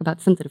to talk about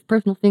sensitive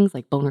personal things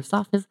like boner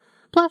softness,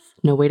 plus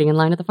no waiting in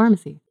line at the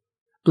pharmacy.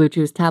 Blue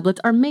Chew's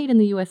tablets are made in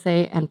the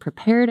USA and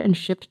prepared and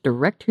shipped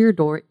direct to your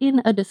door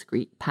in a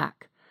discreet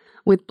pack.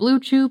 With Blue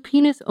Chew,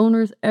 penis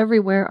owners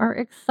everywhere are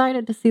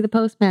excited to see the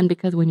postman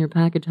because when your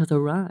package has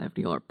arrived,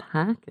 your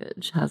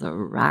package has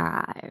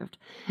arrived.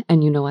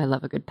 And you know I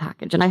love a good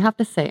package. And I have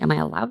to say, am I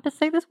allowed to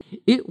say this?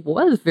 It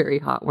was very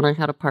hot when I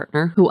had a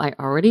partner who I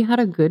already had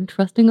a good,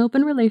 trusting,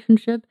 open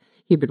relationship.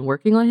 He'd been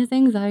working on his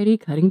anxiety,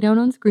 cutting down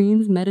on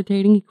screens,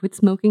 meditating, he quit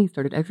smoking, he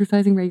started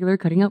exercising regular,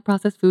 cutting out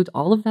processed foods,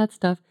 all of that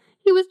stuff.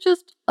 He was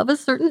just of a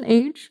certain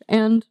age,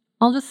 and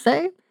I'll just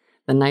say,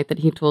 the night that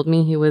he told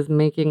me he was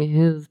making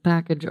his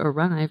package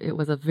arrive, it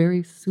was a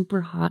very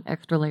super hot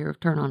extra layer of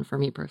turn on for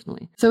me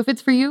personally. So if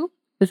it's for you,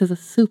 this is a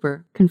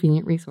super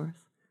convenient resource.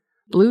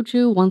 Blue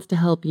Chew wants to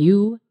help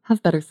you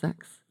have better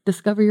sex.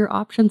 Discover your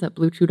options at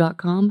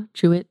BlueChew.com,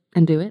 chew it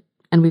and do it.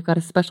 And we've got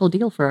a special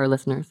deal for our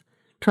listeners.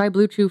 Try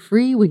Blue Chew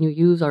free when you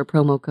use our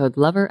promo code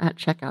LOVER at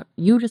checkout.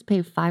 You just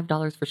pay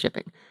 $5 for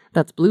shipping.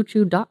 That's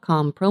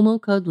BlueChew.com,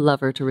 promo code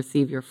LOVER to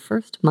receive your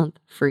first month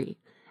free.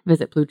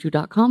 Visit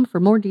BlueChew.com for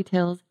more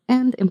details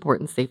and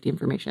important safety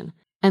information.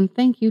 And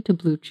thank you to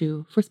Blue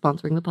Chew for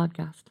sponsoring the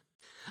podcast.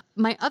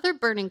 My other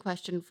burning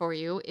question for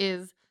you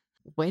is,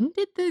 when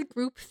did the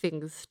group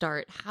things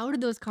start? How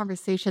did those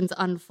conversations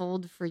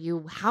unfold for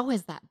you? How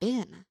has that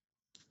been?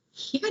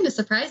 He kind of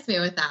surprised me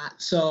with that.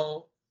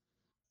 So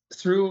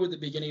through the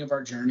beginning of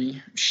our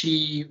journey,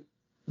 she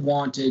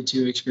wanted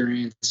to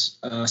experience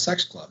a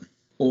sex club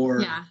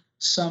or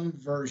some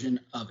version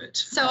of it.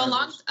 So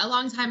a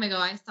long time ago,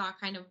 I saw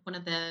kind of one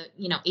of the,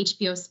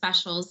 HBO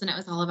specials, and it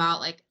was all about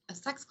like a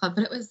sex club,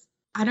 but it was,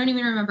 I don't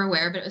even remember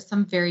where, but it was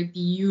some very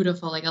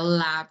beautiful, like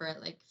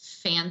elaborate, like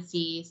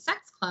fancy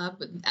sex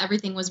club.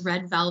 Everything was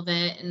red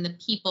velvet and the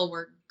people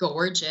were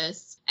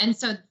gorgeous. And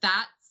so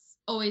that's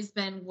always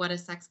been what a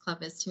sex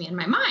club is to me in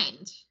my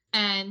mind.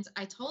 And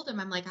I told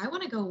him, I'm like, I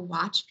want to go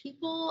watch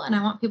people and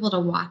I want people to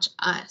watch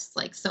us.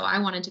 Like, so I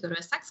wanted to go to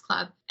a sex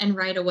club, and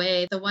right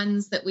away, the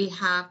ones that we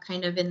have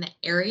kind of in the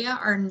area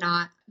are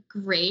not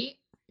great.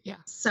 Yeah.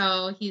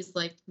 So he's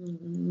like,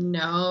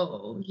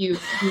 no, you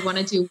want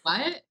to do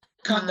what?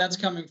 That's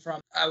coming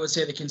from, I would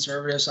say, the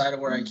conservative side of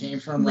where I came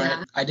from, right?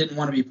 Yeah. I didn't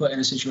want to be put in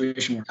a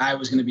situation where I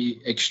was going to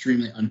be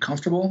extremely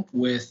uncomfortable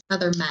with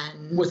other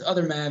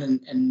men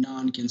and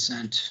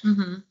non-consent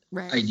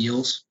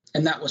ideals.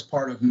 And that was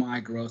part of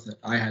my growth that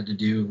I had to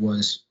do,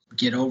 was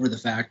get over the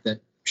fact that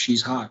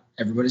she's hot.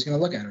 Everybody's going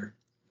to look at her.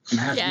 And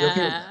I have to be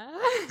okay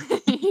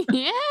with that.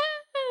 Yes.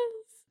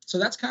 So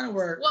that's kind of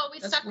where,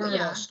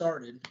 it all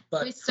started.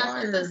 But we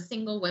stuck with the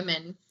single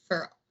women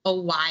for a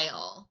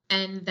while.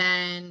 And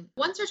then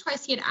once or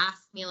twice he had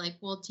asked me like,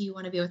 well, do you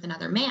want to be with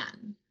another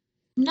man?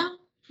 No,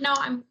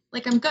 I'm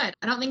good.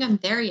 I don't think I'm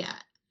there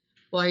yet.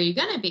 Well, are you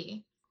going to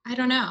be? I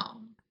don't know.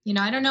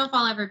 I don't know if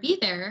I'll ever be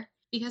there.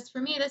 Because for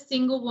me, the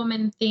single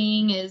woman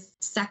thing is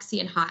sexy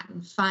and hot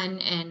and fun,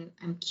 and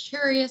I'm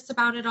curious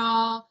about it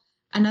all.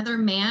 Another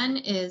man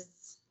is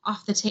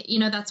off the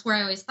table. That's where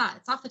I always thought,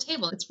 it's off the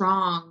table. It's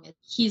wrong.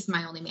 He's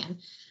my only man.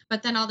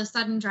 But then all of a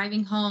sudden,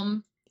 driving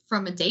home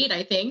from a date,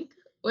 I think,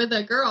 with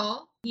a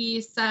girl,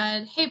 he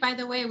said, hey, by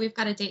the way, we've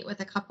got a date with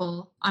a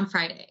couple on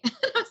Friday. I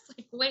was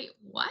like, wait,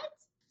 what?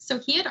 So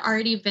he had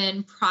already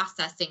been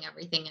processing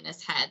everything in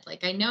his head.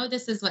 Like, I know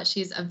this is what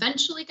she's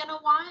eventually going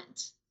to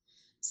want.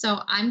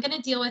 So I'm going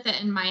to deal with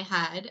it in my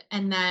head.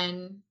 And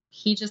then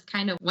he just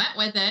kind of went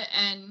with it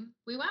and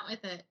we went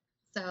with it.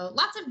 So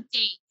lots of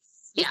dates.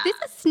 Is this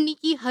a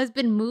sneaky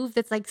husband move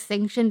that's like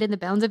sanctioned in the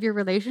bounds of your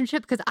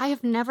relationship? Because I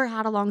have never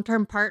had a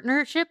long-term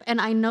partnership,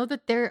 and I know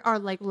that there are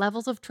like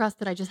levels of trust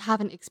that I just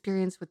haven't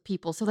experienced with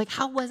people. So like,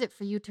 how was it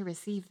for you to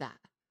receive that?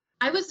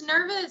 I was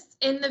nervous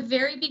in the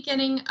very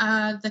beginning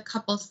of the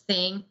couples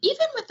thing,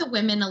 even with the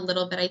women a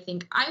little bit, I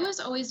think. I was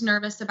always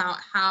nervous about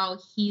how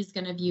he's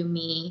going to view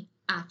me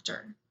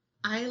after.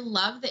 I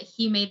love that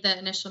he made the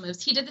initial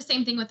moves. He did the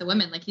same thing with the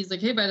women. Like, he's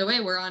like, hey, by the way,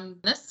 we're on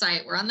this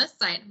site. We're on this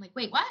site. I'm like,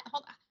 wait, what?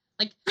 Hold on.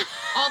 Like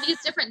all these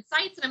different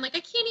sites. And I'm like, I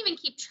can't even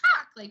keep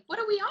track. Like, what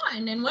are we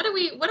on? And what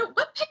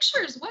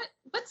pictures?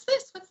 What's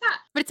this? What's that?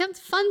 But it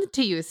sounds fun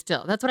to you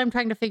still. That's what I'm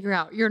trying to figure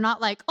out. You're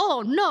not like,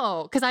 oh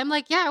no. Cause I'm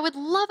like, yeah, I would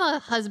love a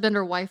husband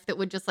or wife that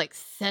would just like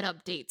set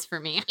up dates for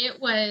me.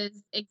 It was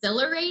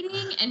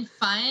exhilarating and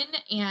fun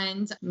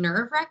and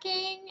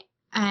nerve-wracking.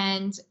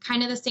 And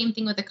kind of the same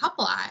thing with a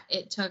couple.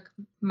 It took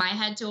my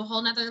head to a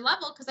whole nother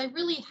level because I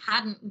really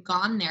hadn't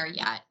gone there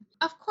yet.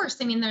 Of course,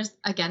 I mean, there's,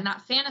 again,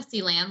 that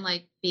fantasy land,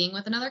 like being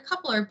with another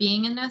couple or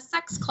being in a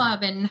sex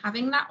club and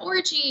having that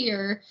orgy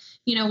or,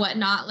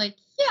 whatnot. Like,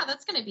 yeah,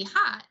 that's going to be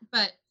hot,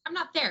 but I'm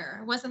not there.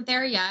 I wasn't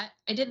there yet.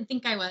 I didn't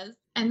think I was.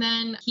 And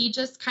then he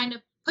just kind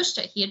of pushed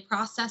it. He had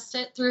processed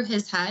it through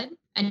his head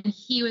and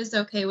he was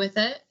okay with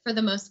it for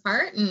the most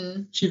part.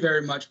 And she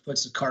very much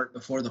puts the cart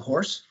before the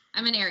horse.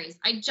 I'm an Aries.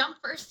 I jump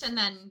first and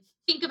then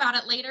think about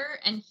it later.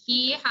 And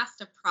he has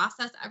to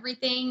process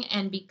everything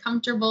and be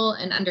comfortable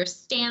and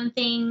understand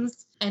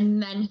things.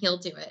 And then he'll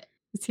do it.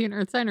 Is he an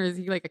earth sign or is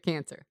he like a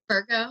Cancer?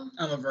 Virgo.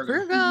 I'm a Virgo.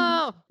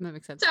 Virgo. That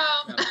makes sense.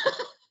 So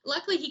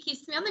luckily he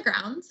keeps me on the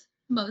ground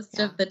most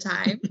of the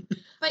time.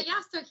 But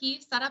yeah, so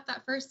he set up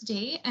that first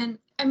date. And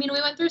I mean,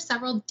 we went through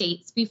several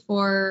dates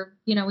before,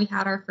 we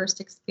had our first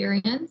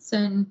experience.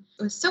 And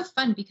it was so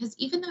fun because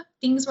even though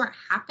things weren't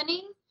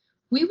happening,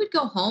 we would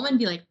go home and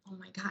be like, oh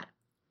my God,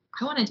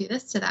 I want to do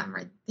this to them.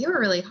 Or they were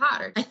really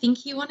hot. Or I think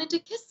he wanted to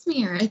kiss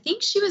me. Or I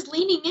think she was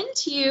leaning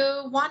into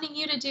you, wanting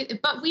you to do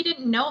it. But we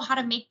didn't know how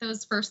to make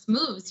those first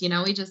moves.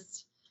 We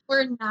just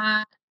were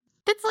not.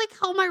 That's like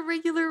how my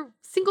regular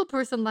single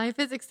person life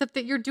is, except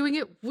that you're doing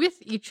it with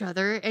each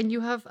other and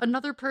you have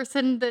another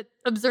person that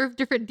observed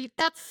different.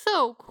 That's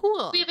so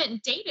cool. We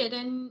haven't dated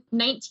in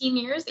 19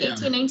 years,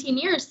 19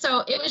 years.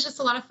 So it was just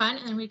a lot of fun.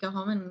 And then we'd go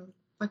home and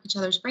fuck each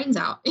other's brains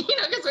out,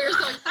 because we were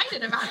so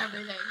excited about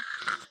everything.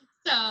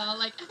 So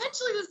like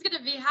eventually this is going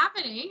to be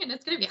happening and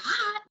it's going to be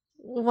hot.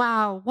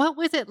 Wow. What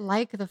was it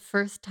like the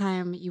first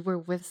time you were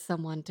with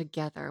someone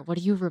together? What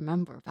do you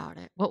remember about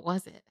it? What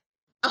was it?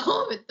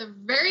 Oh, the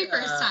very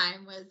first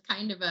time was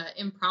kind of an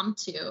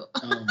impromptu.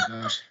 Oh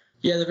gosh.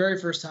 Yeah, the very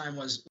first time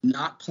was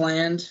not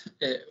planned.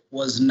 It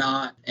was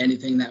not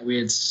anything that we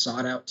had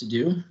sought out to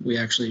do. We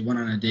actually went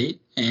on a date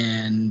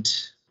and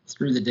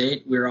through the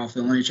date, we were all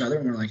feeling each other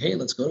and we were like, hey,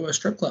 let's go to a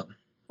strip club.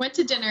 Went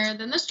to dinner,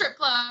 then the strip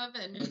club.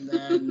 And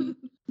then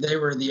they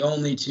were the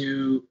only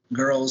two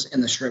girls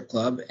in the strip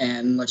club.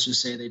 And let's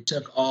just say they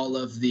took all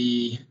of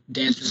the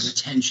dancers'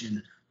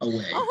 attention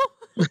away.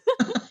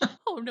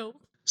 Oh, no.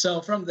 So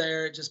from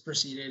there, it just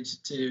proceeded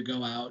to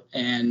go out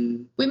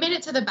and... we made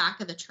it to the back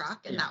of the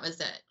truck and that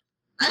was it.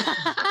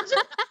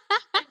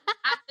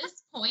 At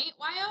this point,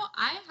 Wyo,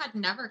 I had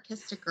never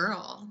kissed a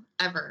girl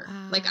ever.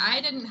 Like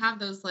I didn't have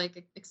those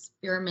like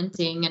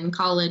experimenting in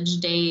college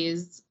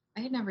days.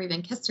 I had never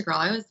even kissed a girl.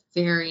 I was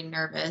very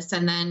nervous.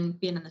 And then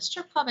being in the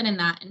strip club and in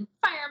that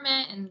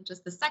environment and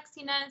just the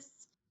sexiness.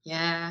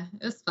 Yeah,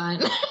 it was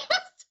fun.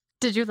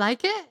 Did you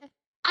like it?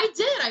 I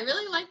did. I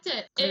really liked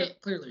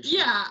it. Clearly.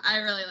 Yeah, I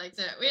really liked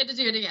it. We had to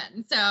do it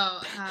again.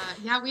 So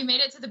we made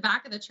it to the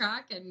back of the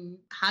truck and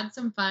had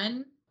some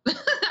fun. That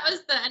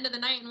was the end of the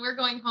night. And we're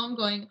going home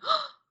going,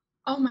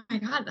 oh my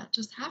God, that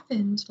just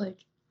happened. Like,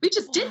 we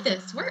just did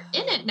this. We're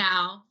in it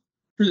now.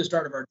 Through the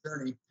start of our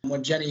journey,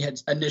 when Jenny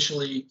had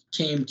initially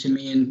came to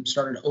me and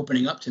started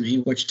opening up to me,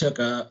 which took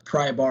a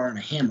pry bar and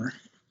a hammer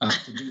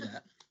to do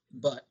that.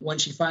 But when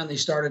she finally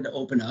started to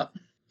open up,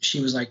 she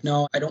was like,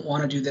 no, I don't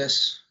want to do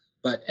this.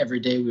 But every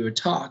day we would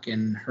talk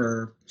and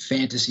her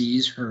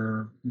fantasies,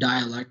 her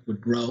dialect would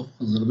grow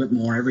a little bit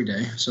more every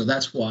day. So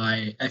that's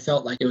why I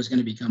felt like it was going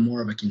to become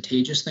more of a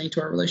contagious thing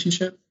to our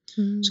relationship.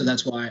 Mm-hmm. So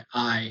that's why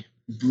I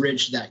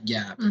bridged that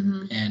gap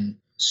and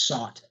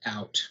sought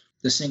out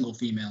the single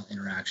female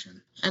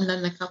interaction. And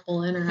then the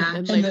couple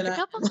interaction. And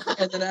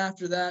then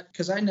after that,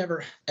 because I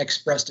never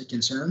expressed a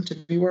concern to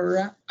be where we're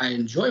at. I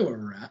enjoy where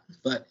we're at,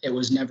 but it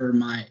was never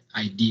my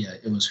idea.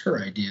 It was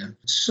her idea.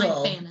 So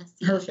my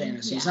fantasy. Her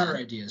fantasies, not her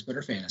ideas, but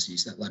her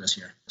fantasies that led us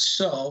here.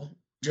 So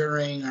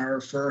During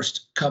our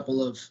first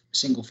couple of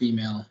single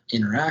female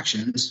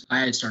interactions, I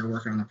had started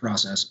working on the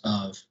process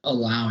of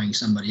allowing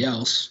somebody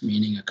else,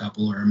 meaning a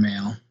couple or a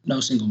male, no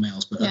single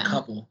males, but a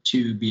couple,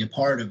 to be a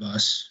part of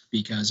us,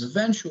 because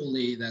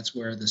eventually that's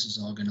where this is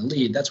all going to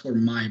lead. That's where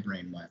my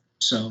brain went.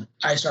 So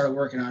I started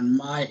working on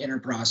my inner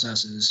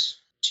processes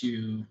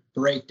to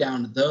break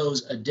down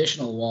those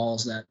additional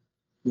walls that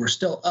were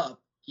still up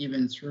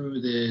even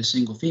through the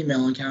single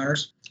female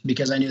encounters,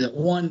 because I knew that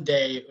one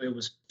day it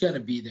was going to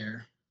be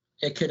there.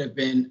 It could have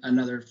been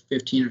another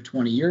 15 or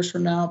 20 years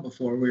from now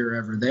before we were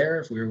ever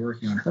there if we were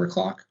working on her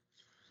clock.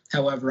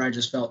 However, I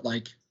just felt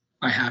like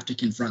I have to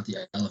confront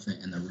the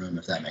elephant in the room,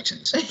 if that makes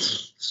any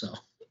sense. So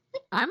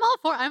I'm all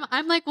for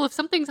I'm like, well, if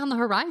something's on the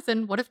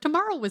horizon, what if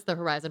tomorrow was the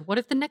horizon? What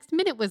if the next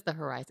minute was the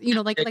horizon? You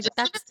know, like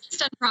that's he's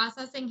done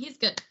processing. He's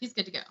good. He's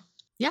good to go.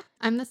 Yeah,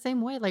 I'm the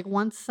same way. Like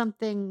once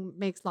something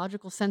makes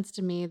logical sense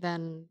to me,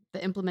 then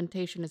the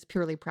implementation is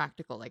purely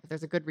practical. Like if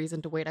there's a good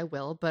reason to wait, I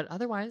will, but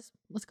otherwise,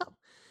 let's go.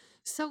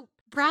 So,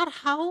 Brad,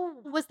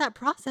 how was that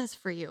process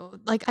for you?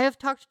 Like, I have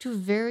talked to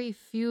very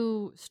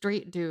few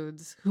straight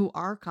dudes who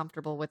are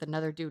comfortable with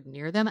another dude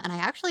near them. And I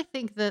actually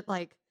think that,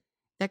 like,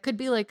 that could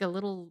be like a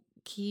little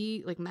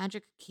key, like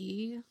magic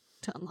key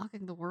to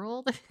unlocking the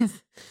world.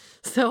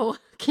 So,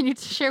 can you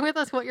share with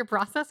us what your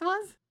process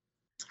was?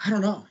 I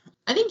don't know.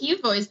 I think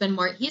he's always been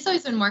more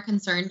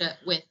concerned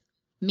with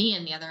me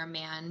and the other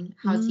man.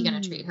 How's he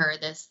going to treat her,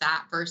 this,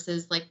 that,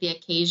 versus like the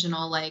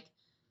occasional, like,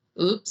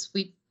 oops,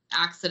 we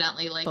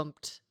accidentally like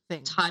bumped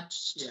things,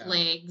 touched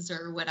legs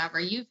or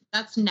whatever.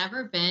 That's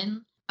never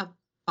been a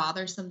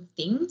bothersome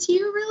thing to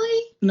you,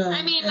 really? No.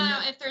 I mean,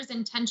 if there's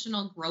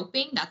intentional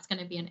groping, that's going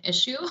to be an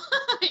issue.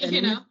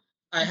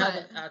 I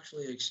haven't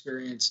actually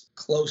experienced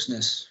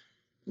closeness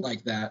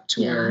like that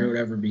to where it would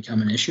ever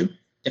become an issue.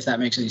 If that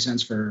makes any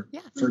sense for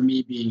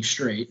me being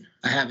straight,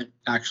 I haven't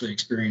actually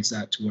experienced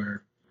that to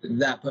where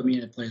that put me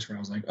in a place where I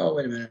was like, oh,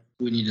 wait a minute,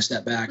 we need to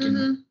step back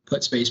and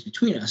put space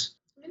between us.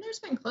 There's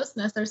been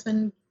closeness. There's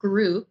been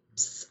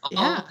groups,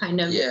 all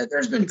kind of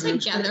there's been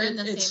groups together in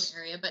the same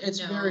area, but it's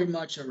very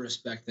much a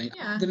respect thing.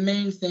 Yeah. The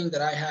main thing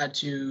that I had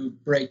to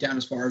break down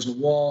as far as a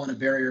wall and a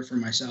barrier for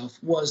myself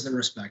was the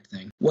respect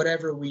thing.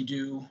 Whatever we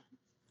do,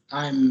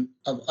 I'm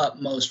of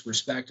utmost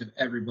respect of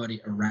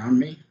everybody around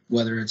me,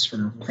 whether it's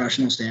from a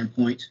professional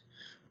standpoint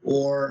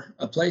or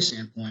a play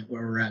standpoint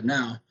where we're at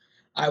now.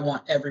 I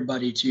want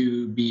everybody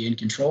to be in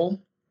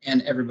control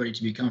and everybody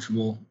to be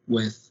comfortable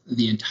with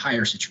the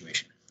entire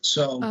situation.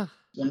 So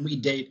when we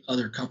date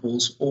other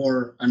couples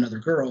or another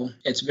girl,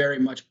 it's very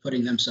much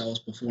putting themselves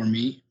before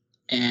me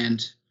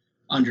and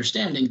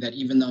understanding that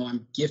even though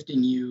I'm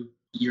gifting you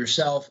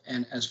yourself,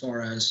 and as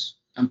far as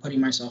I'm putting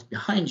myself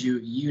behind you,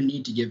 you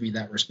need to give me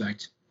that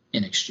respect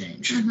in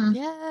exchange.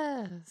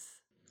 Yes.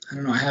 I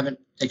don't know. I haven't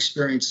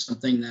experienced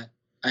something that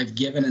I've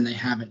given and they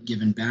haven't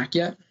given back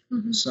yet.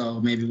 So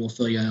maybe we'll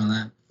fill you in on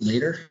that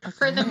later.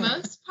 For the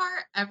most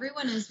part,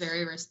 everyone is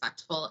very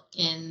respectful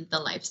in the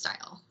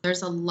lifestyle.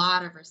 There's a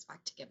lot of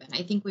respect given.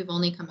 I think we've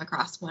only come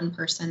across one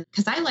person,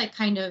 because I like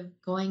kind of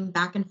going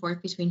back and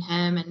forth between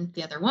him and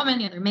the other woman,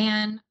 the other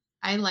man.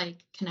 I like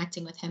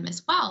connecting with him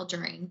as well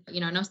during,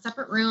 no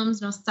separate rooms,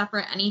 no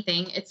separate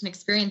anything. It's an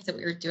experience that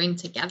we were doing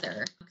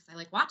together, because I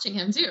like watching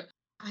him too.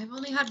 I've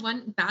only had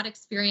one bad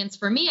experience,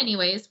 for me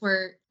anyways,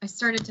 where I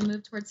started to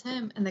move towards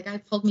him and the guy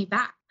pulled me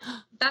back.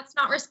 That's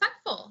not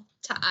respectful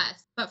to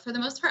us. But for the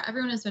most part,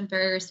 everyone has been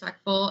very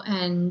respectful.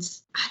 And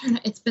I don't know,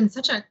 it's been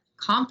such a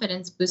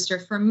confidence booster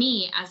for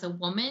me as a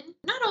woman.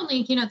 Not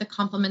only, the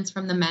compliments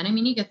from the men. I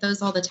mean, you get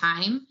those all the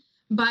time,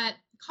 but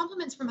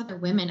compliments from other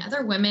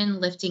women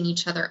lifting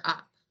each other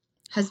up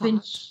has been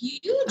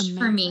huge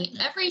for me.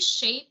 Every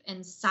shape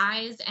and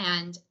size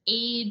and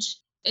age.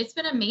 It's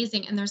been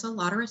amazing. And there's a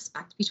lot of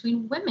respect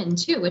between women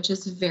too, which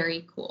is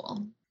very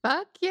cool.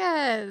 Fuck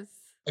yes.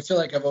 I feel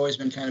like I've always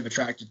been kind of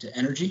attracted to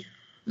energy.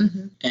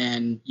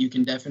 And you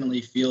can definitely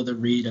feel the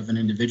read of an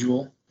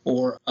individual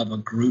or of a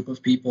group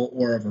of people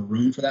or of a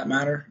room for that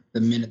matter,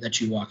 the minute that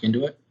you walk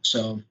into it.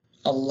 So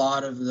a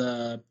lot of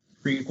the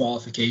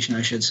pre-qualification,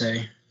 I should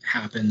say,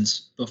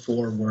 happens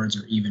before words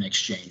are even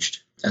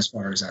exchanged, as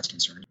far as that's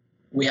concerned.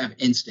 We have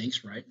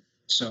instincts, right?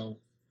 So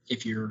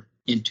if you're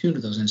in tune to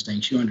those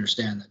instincts, you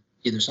understand that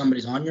either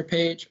somebody's on your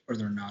page or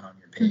they're not on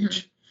your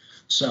page.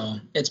 So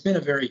it's been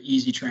a very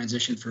easy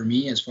transition for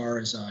me as far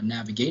as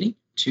navigating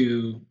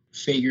to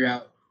figure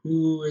out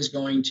who is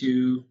going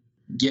to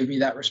give me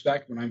that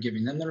respect when I'm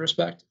giving them the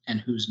respect and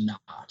who's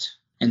not.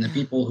 And the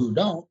people who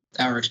don't,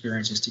 our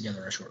experiences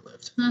together are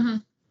short-lived.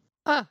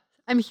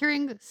 I'm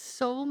hearing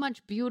so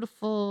much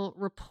beautiful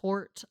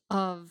report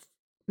of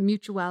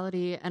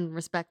mutuality and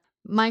respect.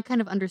 My kind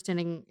of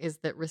understanding is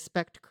that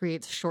respect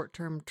creates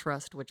short-term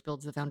trust, which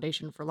builds the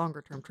foundation for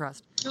longer-term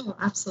trust. Oh,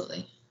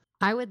 absolutely.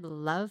 I would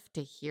love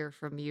to hear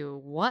from you.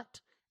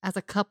 What, as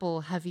a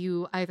couple, have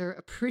you either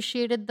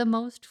appreciated the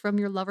most from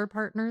your lover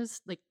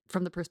partners, like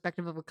from the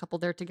perspective of a couple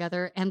there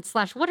together, and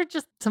 / what are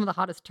just some of the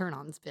hottest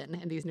turn-ons been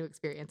in these new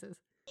experiences?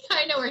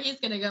 I know where he's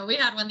going to go. We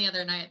had one the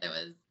other night that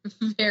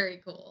was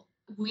very cool.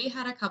 we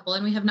had a couple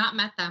and we have not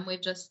met them.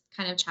 We've just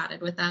kind of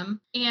chatted with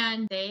them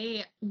and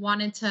they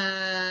wanted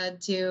to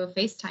do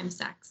FaceTime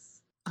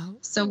sex. Oh.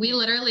 So we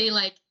literally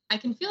like, I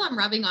can feel them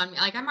rubbing on me.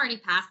 Like I'm already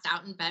passed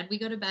out in bed. We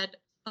go to bed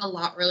a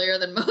lot earlier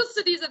than most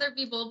of these other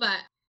people, but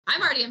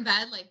I'm already in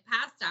bed, like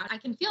passed out. I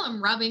can feel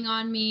them rubbing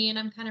on me and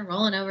I'm kind of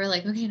rolling over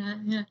like, okay,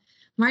 I'm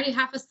already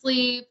half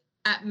asleep.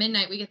 At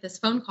midnight, we get this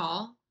phone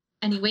call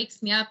and he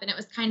wakes me up and it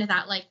was kind of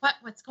that like,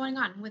 what's going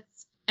on?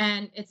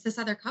 And it's this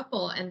other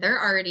couple and they're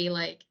already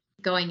like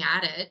going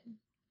at it.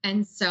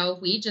 And so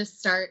we just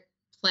start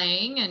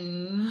playing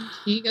and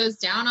he goes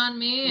down on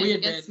me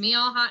and gets me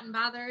all hot and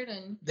bothered.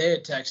 And they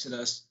had texted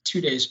us 2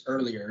 days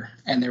earlier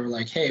and they were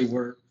like, hey,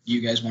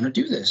 you guys want to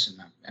do this?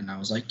 And I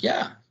was like,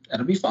 yeah,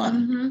 that'll be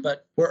fun. Mm-hmm.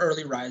 But we're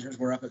early risers.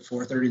 We're up at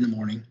 4:30 in the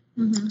morning.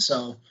 Mm-hmm.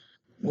 So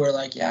we're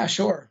like, yeah,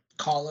 sure.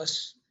 Call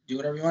us, do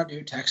whatever you want to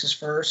do. Text us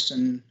first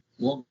and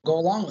we'll go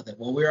along with it.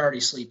 Well, we were already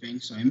sleeping,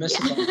 so we missed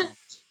the phone call.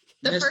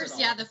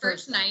 The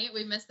first night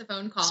we missed the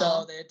phone call.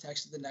 So they had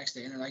texted the next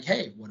day and they're like,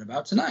 hey, what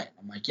about tonight?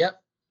 I'm like,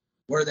 yep,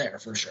 we're there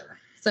for sure.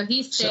 So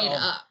he stayed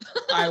up.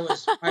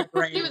 My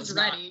brain he was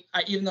ready.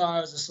 Even though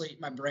I was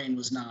asleep, my brain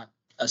was not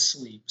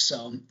asleep.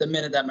 So the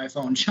minute that my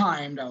phone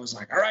chimed, I was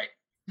like, all right,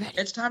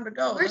 it's time to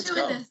go. Let's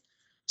go. This.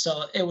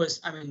 So it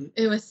was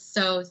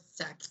so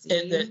sexy.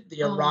 The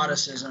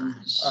eroticism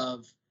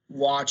of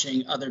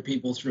watching other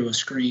people through a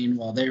screen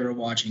while they were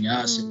watching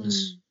us. It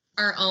was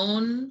our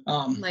own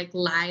like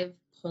live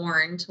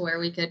porn to where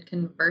we could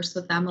converse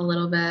with them a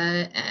little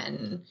bit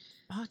and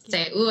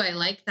say, ooh, I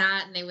like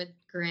that. And they would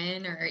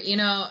grin or,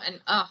 and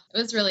it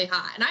was really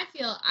hot. And I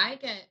feel I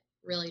get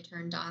really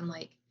turned on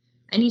like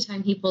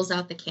anytime he pulls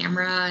out the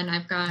camera and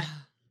I've got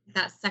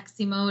that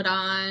sexy mode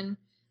on.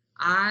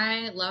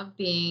 I love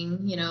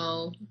being,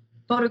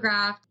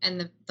 photographed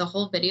and the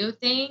whole video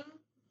thing.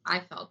 I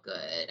felt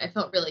good. I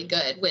felt really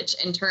good, which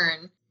in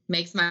turn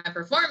makes my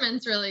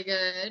performance really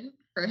good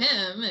for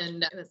him.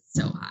 And it was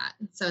so hot.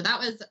 So that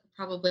was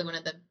probably one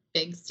of the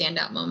big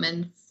standout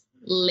moments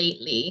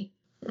lately.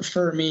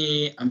 For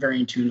me, I'm very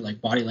in tune to like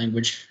body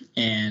language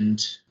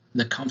and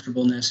the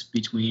comfortableness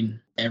between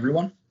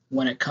everyone.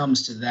 When it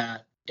comes to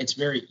that, it's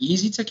very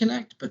easy to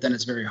connect, but then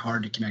it's very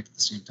hard to connect at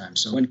the same time.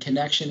 So when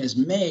connection is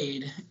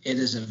made, it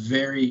is a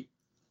very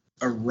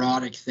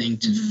erotic thing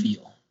to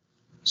feel.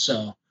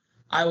 So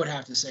I would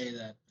have to say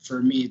that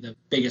for me, the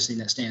biggest thing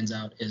that stands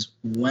out is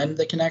when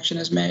the connection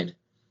is made,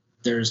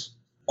 there's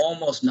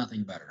almost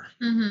nothing better.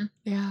 Mm-hmm.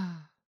 Yeah.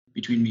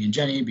 Between me and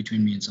Jenny,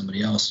 between me and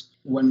somebody else,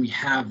 when we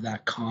have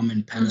that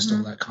common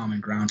pedestal, that common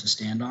ground to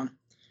stand on,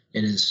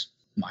 it is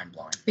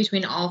mind-blowing.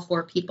 Between all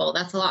four people,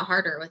 that's a lot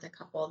harder with a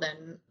couple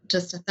than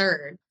just a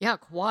third. Yeah,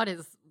 quad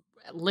is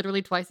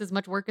literally twice as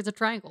much work as a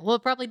triangle. Well,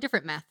 probably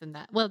different math than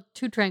that. Well,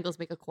 2 triangles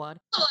make a quad.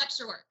 A little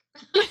extra work.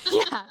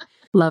 Yeah.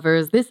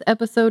 Lovers, this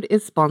episode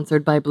is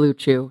sponsored by Blue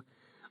Chew.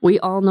 We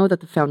all know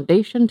that the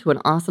foundation to an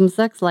awesome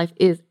sex life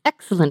is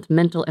excellent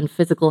mental and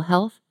physical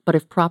health, but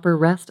if proper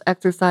rest,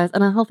 exercise,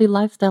 and a healthy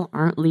lifestyle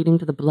aren't leading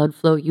to the blood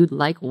flow you'd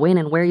like when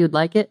and where you'd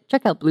like it,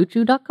 check out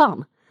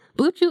BlueChew.com.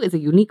 Blue Chew is a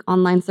unique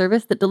online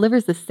service that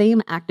delivers the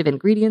same active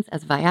ingredients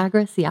as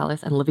Viagra,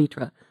 Cialis, and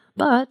Levitra,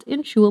 but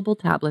in chewable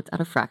tablets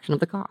at a fraction of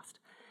the cost.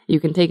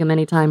 You can take them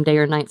anytime, day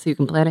or night, so you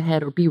can plan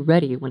ahead or be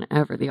ready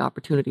whenever the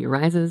opportunity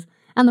arises.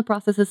 And the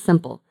process is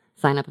simple.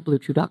 Sign up at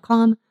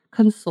BlueChew.com,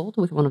 consult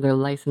with one of their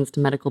licensed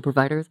medical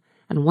providers,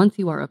 and once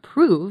you are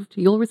approved,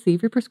 you'll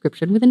receive your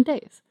prescription within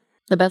days.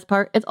 The best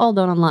part, it's all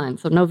done online,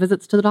 so no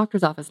visits to the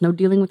doctor's office, no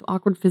dealing with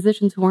awkward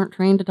physicians who aren't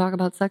trained to talk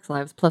about sex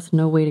lives, plus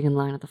no waiting in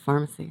line at the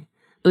pharmacy.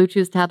 Blue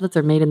Chew's tablets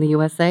are made in the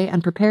USA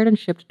and prepared and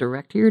shipped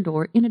direct to your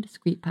door in a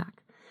discreet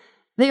pack.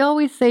 They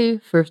always say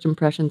first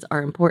impressions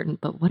are important,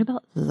 but what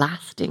about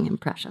lasting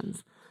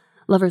impressions?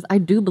 Lovers, I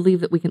do believe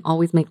that we can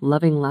always make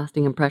loving,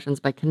 lasting impressions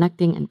by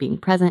connecting and being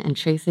present and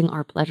chasing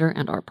our pleasure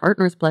and our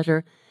partner's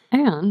pleasure.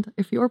 And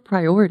if your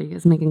priority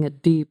is making a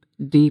deep,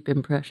 deep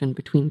impression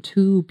between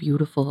 2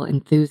 beautiful,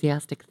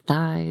 enthusiastic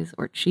thighs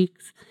or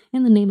cheeks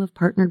in the name of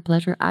partnered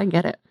pleasure, I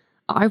get it.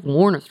 I've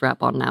worn a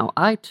strap-on now.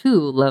 I, too,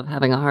 love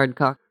having a hard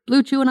cock.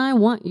 Blue Chew and I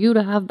want you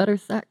to have better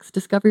sex.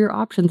 Discover your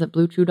options at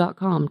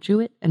BlueChew.com. Chew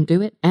it and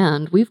do it.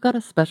 And we've got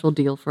a special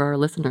deal for our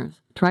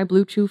listeners. Try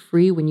Blue Chew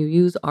free when you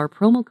use our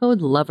promo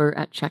code LOVER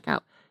at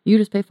checkout. You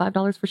just pay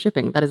 $5 for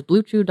shipping. That is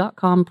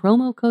BlueChew.com,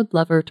 promo code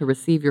LOVER to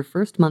receive your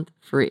first month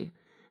free.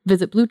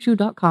 Visit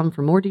BlueChew.com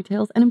for more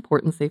details and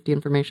important safety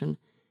information.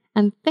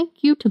 And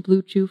thank you to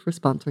Blue Chew for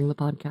sponsoring the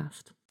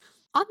podcast.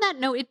 On that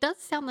note, it does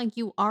sound like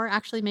you are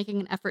actually making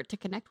an effort to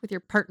connect with your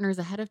partners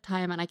ahead of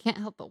time, and I can't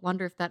help but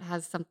wonder if that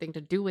has something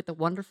to do with the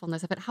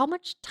wonderfulness of it. How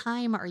much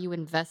time are you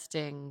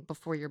investing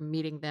before you're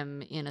meeting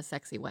them in a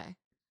sexy way?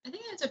 I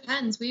think it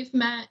depends. We've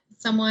met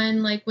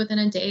someone like within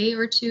a day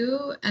or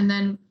 2, and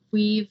then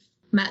we've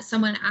met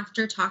someone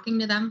after talking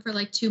to them for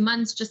like 2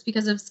 months just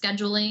because of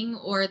scheduling,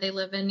 or they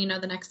live in,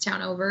 the next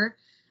town over.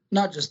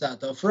 Not just that,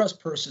 though. For us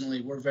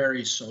personally, we're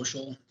very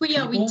social. Well,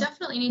 yeah, we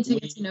definitely need to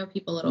get to know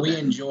people a little bit. We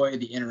enjoy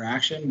the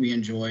interaction. We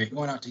enjoy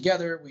going out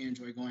together. We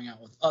enjoy going out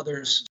with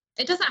others.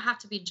 it doesn't have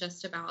to be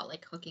just about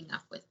like hooking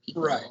up with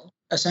people. Right.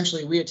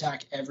 Essentially, we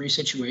attack every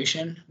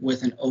situation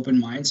with an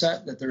open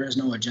mindset that there is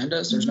no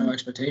agendas, there's no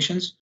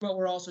expectations, but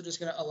we're also just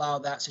going to allow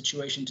that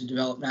situation to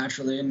develop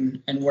naturally,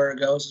 and where it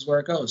goes is where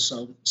it goes.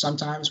 So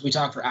sometimes we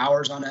talk for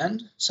hours on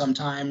end.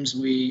 Sometimes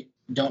we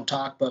don't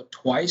talk but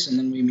twice and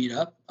then we meet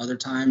up. Other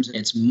times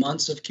it's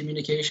months of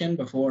communication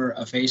before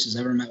a face has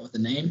ever met with a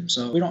name.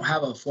 So we don't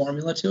have a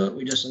formula to it.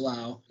 We just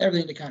allow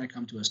everything to kind of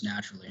come to us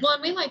naturally. Well,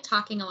 and we like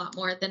talking a lot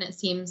more than it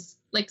seems.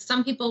 Like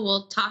some people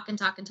will talk and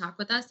talk and talk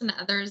with us, and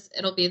others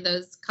it'll be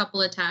those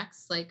couple of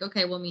texts like,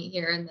 okay, we'll meet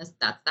here and that's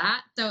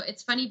that. So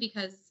it's funny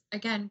because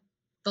again,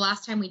 the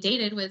last time we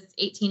dated was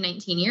 18,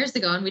 19 years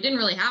ago, and we didn't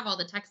really have all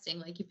the texting.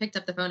 Like you picked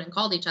up the phone and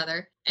called each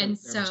other. And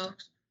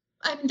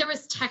there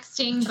was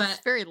texting,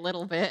 but very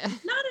little bit.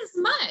 Not as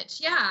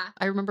much. Yeah.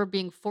 I remember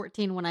being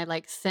 14 when I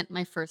like sent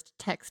my first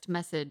text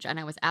message, and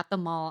I was at the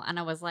mall and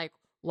I was like,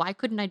 why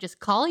couldn't I just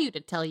call you to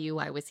tell you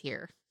I was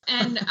here?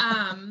 And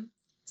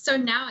so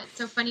now it's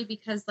so funny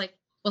because like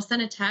we'll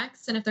send a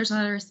text, and if there's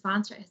not a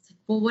response, it's like,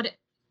 well,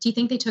 do you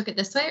think they took it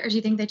this way, or do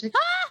you think they took?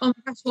 Oh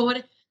my gosh, well,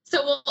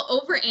 so we'll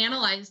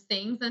overanalyze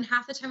things, and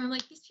half the time I'm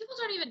like, these people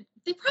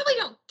they probably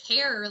don't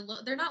care.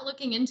 They're not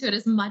looking into it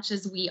as much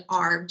as we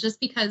are, just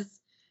because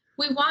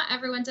we want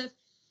everyone to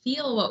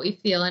feel what we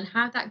feel and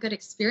have that good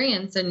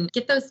experience and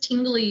get those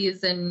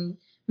tinglies and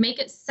make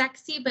it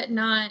sexy, but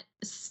not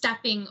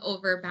stepping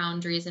over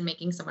boundaries and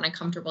making someone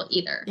uncomfortable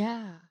either.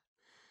 Yeah.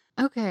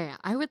 Okay,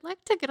 I would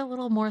like to get a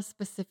little more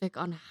specific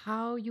on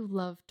how you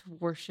love to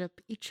worship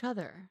each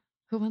other.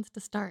 Who wants to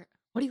start?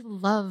 What do you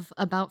love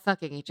about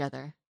fucking each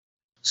other?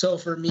 So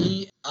for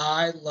me,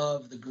 I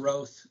love the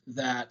growth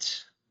that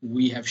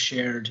we have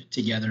shared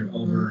together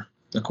over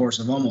the course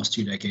of almost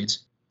 2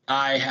 decades.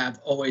 I have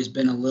always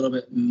been a little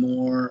bit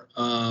more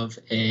of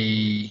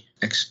a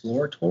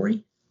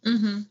exploratory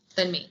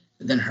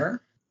than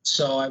her.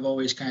 So I've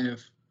always kind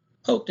of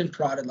poked and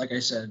prodded, like I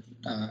said.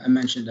 I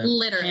mentioned a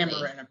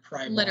hammer and a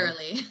pry bar.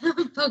 Literally,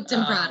 poked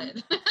and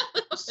prodded.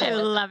 I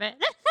love it.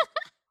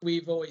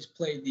 We've always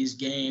played these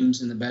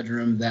games in the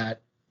bedroom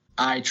that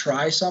I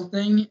try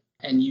something,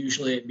 and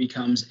usually it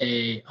becomes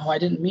I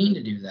didn't mean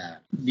to do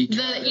that.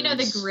 Because,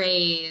 the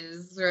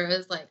grays, where it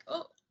was like,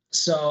 oh.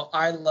 So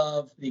I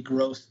love the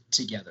growth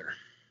together.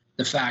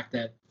 The fact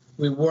that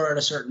we were at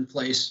a certain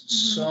place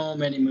so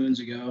many moons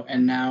ago,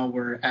 and now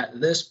we're at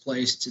this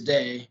place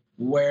today.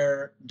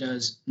 Where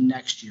does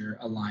next year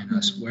align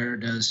us? Where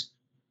does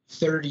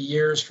 30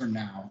 years from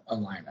now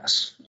align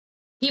us?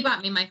 He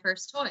bought me my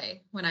first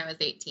toy when I was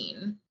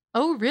 18.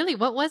 Oh, really?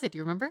 What was it? Do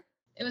you remember?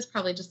 It was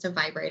probably just a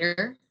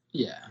vibrator.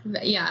 Yeah.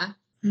 Yeah.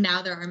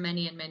 Now there are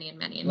many and many and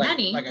many and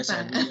many. Like I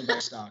said, we buy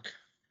stock.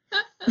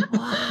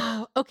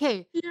 Wow.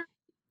 Okay. Yeah.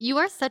 You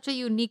are such a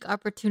unique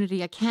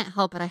opportunity. I can't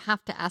help it. I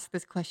have to ask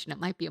this question. It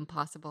might be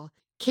impossible.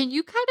 Can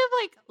you kind of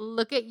like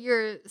look at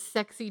your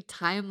sexy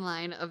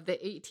timeline of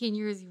the 18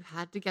 years you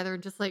had together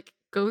and just like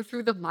go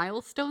through the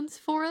milestones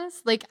for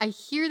us? Like I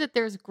hear that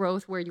there's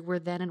growth where you were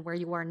then and where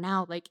you are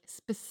now. Like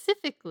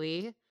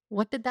specifically,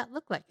 what did that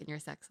look like in your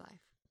sex life?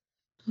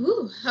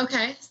 Ooh,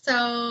 okay.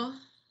 So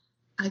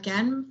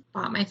again,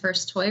 bought my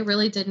first toy.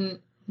 Really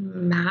didn't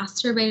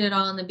masturbate at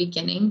all in the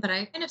beginning, but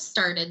I kind of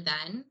started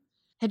then.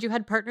 Had you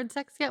had partnered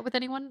sex yet with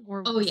anyone?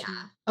 Or yeah.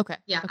 Okay.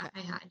 Yeah, okay. I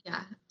had.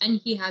 Yeah.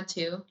 And he had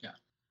too. Yeah.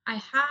 I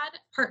had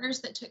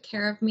partners that took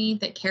care of me,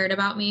 that cared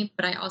about me,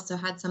 but I also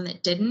had some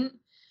that didn't.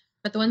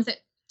 But the ones that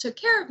took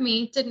care of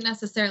me didn't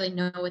necessarily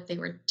know what they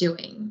were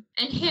doing.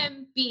 And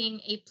him being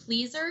a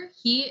pleaser,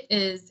 he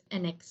is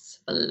an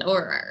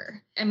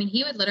explorer. I mean,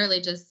 he would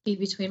literally just be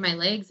between my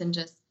legs and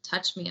just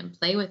touch me and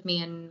play with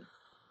me and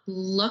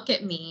look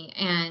at me.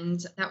 And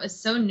that was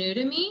so new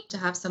to me to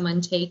have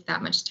someone take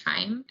that much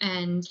time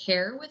and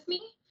care with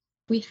me.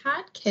 We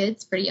had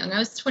kids pretty young. I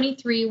was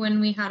 23 when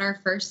we had our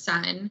first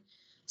son.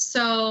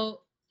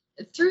 So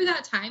through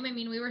that time, I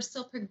mean, we were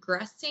still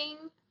progressing.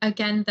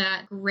 Again,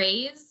 that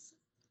graze,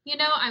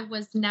 I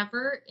was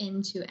never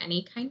into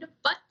any kind of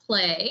butt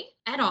play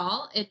at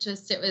all. It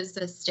was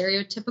a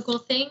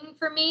stereotypical thing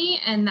for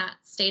me, and that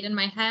stayed in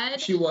my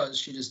head. She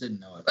just didn't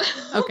know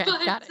it. Okay,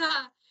 got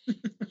it.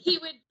 He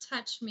would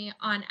touch me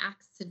on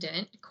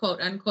accident,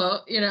 quote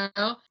unquote,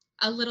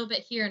 a little bit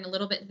here and a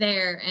little bit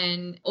there.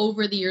 And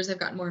over the years, I've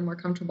gotten more and more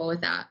comfortable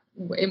with that.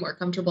 Way more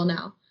comfortable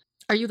now.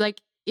 Are you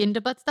like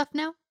into butt stuff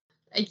now?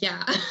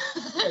 Yeah.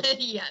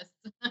 Yes.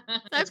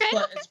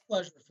 It's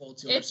pleasurable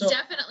to her. It's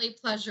definitely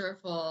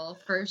pleasurable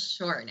for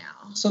sure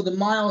now. So the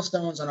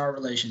milestones in our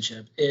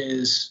relationship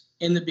is,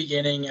 in the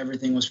beginning,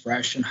 everything was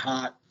fresh and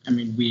hot. I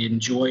mean, we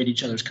enjoyed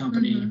each other's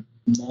company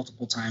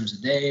multiple times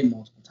a day,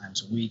 multiple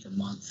times a week, a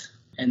month.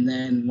 And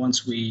then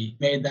once we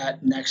made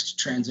that next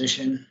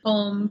transition,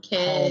 home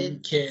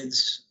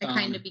kids, I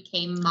kind of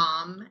became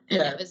mom,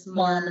 and it was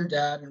more mom and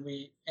dad,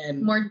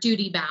 and more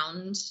duty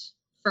bound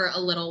for a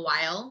little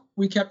while.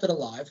 We kept it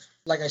alive.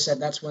 Like I said,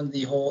 that's when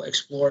the whole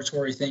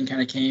exploratory thing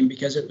kind of came,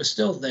 because it was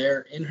still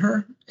there in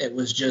her. It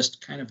was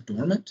just kind of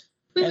dormant.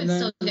 We would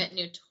still get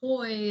new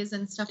toys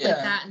and stuff like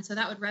that. And so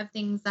that would rev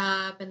things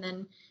up. And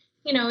then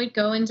we'd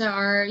go into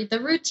the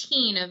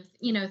routine of,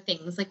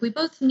 things like we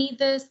both need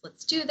this.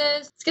 Let's do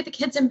this. Let's get the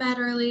kids in bed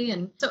early.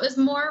 And so it was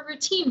more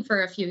routine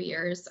for a few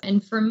years.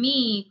 And for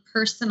me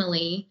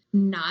personally,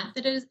 not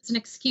that it's an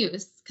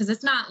excuse, because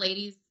it's not,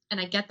 ladies. And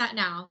I get that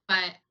now,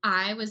 but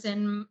I was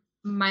in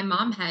my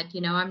mom head,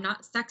 I'm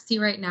not sexy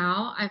right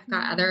now. I've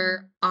got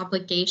other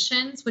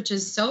obligations, which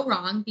is so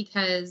wrong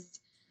because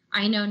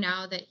I know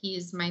now that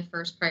he's my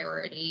first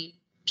priority,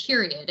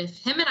 period. If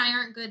him and I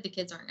aren't good, the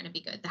kids aren't going to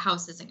be good. The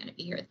house isn't going to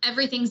be here.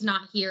 Everything's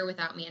not here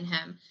without me and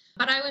him.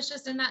 But I was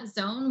just in that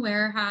zone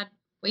where I had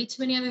way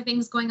too many other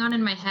things going on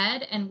in my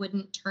head and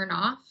wouldn't turn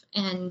off.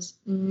 And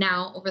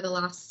now over the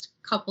last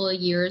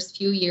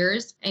few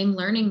years, I'm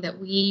learning that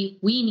we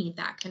need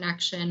that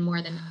connection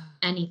more than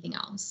anything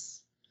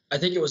else. I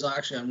think it was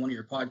actually on one of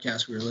your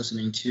podcasts we were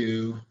listening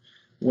to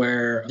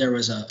where there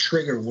was a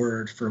trigger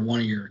word for one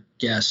of your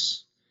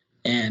guests.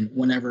 And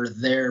whenever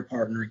their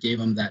partner gave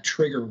them that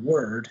trigger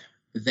word,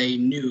 they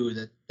knew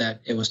that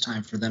it was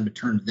time for them to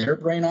turn their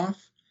brain off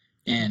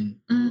and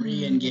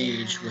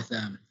re-engage with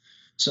them.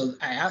 So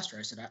I asked her,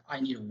 I said, I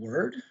need a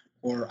word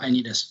or I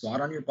need a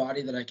spot on your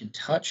body that I can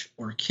touch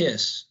or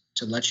kiss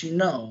to let you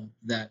know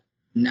that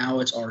now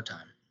it's our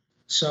time.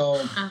 So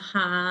and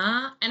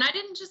I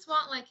didn't just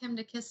want like him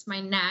to kiss my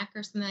neck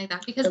or something like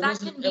that, because it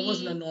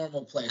wasn't a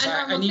normal place.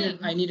 I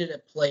needed a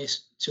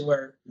place to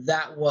where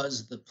that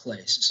was the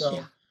place.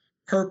 So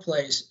her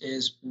place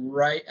is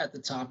right at the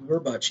top of her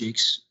butt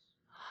cheeks,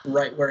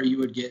 right where you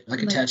would get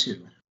like a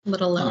tattoo. A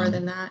little lower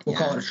than that. We'll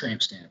call it a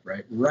tramp stamp,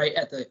 right? Right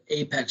at the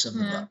apex of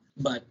the butt.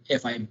 But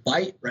if I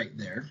bite right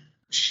there,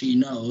 she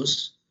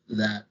knows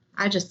that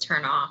I just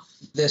turn off.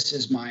 This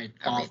is my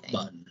off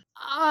button.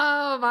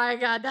 Oh my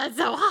God, that's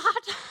so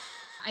hot.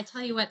 I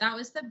tell you what, that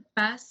was the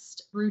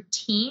best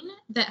routine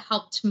that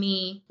helped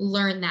me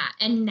learn that.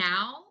 And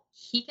now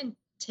he can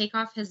take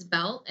off his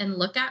belt and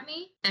look at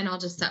me and I'll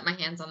just set my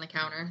hands on the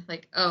counter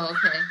like, oh,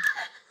 okay.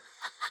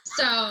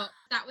 So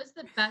that was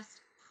the best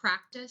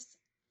practice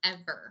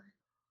ever.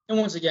 And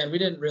once again, we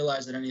didn't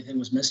realize that anything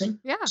was missing.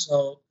 Yeah.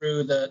 So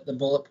through the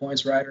bullet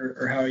points, right,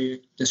 or how you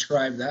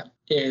describe that,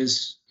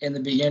 is in the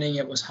beginning,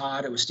 it was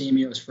hot, it was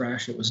steamy, it was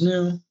fresh, it was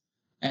new.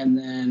 And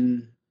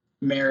then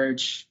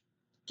marriage,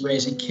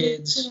 raising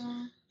kids.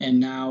 Yeah.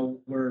 And now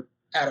we're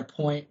at a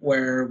point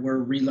where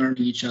we're relearning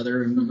each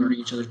other and learning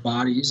each other's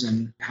bodies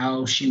and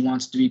how she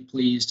wants to be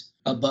pleased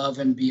above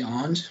and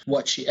beyond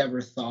what she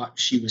ever thought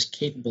she was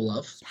capable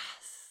of. Yes.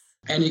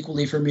 And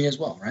equally for me as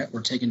well, right?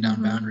 We're taking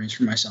down boundaries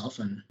for myself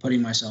and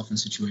putting myself in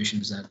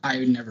situations that I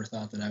never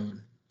thought that I would.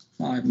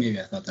 Well, maybe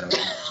I thought that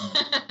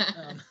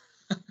I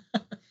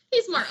would.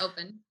 He's more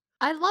open.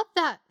 I love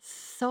that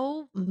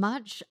so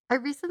much. I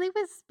recently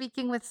was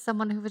speaking with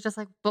someone who was just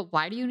like, but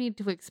why do you need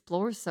to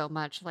explore so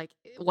much? Like,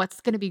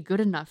 what's going to be good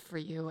enough for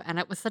you? And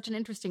it was such an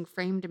interesting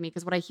frame to me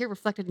because what I hear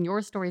reflected in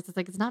your stories is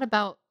like, it's not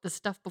about the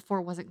stuff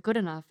before wasn't good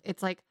enough.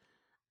 It's like,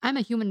 I'm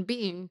a human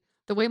being.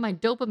 The way my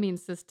dopamine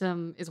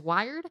system is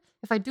wired,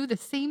 if I do the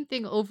same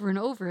thing over and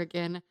over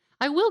again,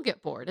 I will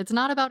get bored. It's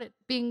not about it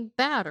being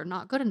bad or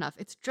not good enough.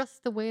 It's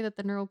just the way that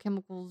the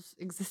neurochemicals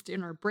exist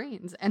in our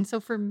brains. And so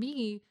for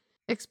me,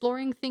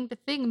 exploring thing to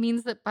thing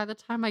means that by the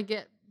time I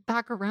get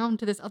back around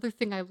to this other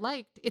thing I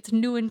liked, it's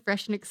new and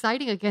fresh and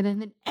exciting again.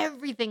 And then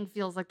everything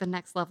feels like the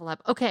next level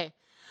up. Okay.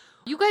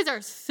 You guys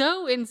are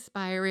so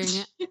inspiring.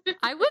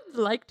 I would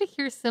like to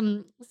hear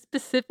some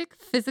specific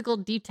physical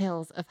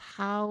details of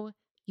how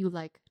you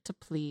like to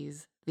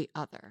please the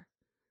other.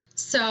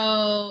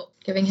 So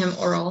giving him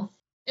oral.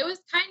 It was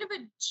kind of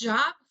a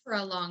job for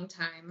a long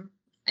time.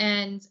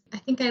 And I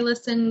think I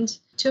listened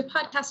to a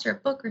podcast or a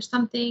book or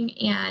something,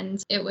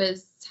 and it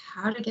was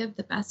how to give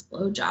the best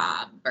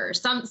blowjob or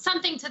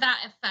something to that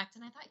effect.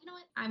 And I thought, you know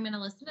what, I'm going to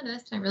listen to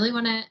this, and I really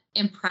want to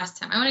impress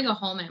him. I want to go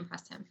home and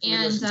impress him. We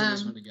listened to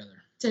this one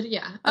together.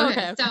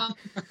 Okay. So I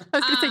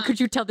was going to say, could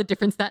you tell the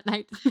difference that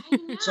night?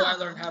 So I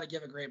learned how to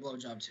give a great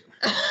blowjob too.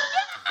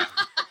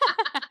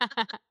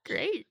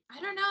 Great.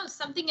 I don't know.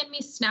 Something in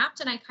me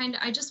snapped, and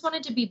I just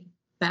wanted to be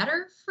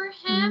better for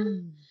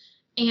him.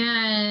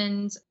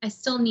 And I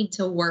still need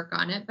to work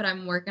on it, but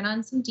I'm working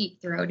on some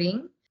deep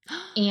throating.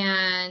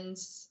 And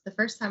the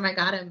first time I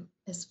got him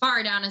as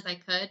far down as I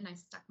could, and I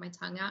stuck my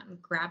tongue out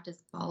and grabbed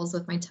his balls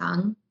with my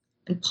tongue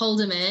and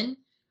pulled him in.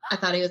 I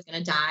thought he was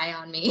going to die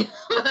on me.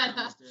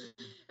 But,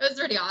 it was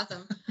pretty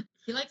awesome.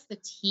 He likes the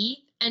teeth.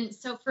 And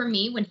so for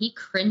me, when he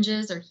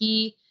cringes or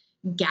he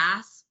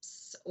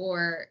gasps,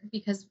 or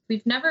because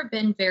we've never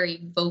been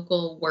very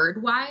vocal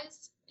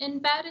word-wise in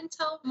bed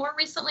until more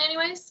recently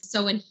anyways.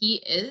 So when he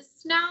is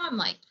now, I'm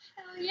like,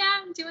 hell yeah,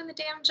 I'm doing the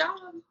damn job.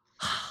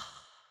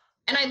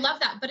 And I love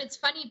that. But it's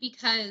funny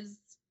because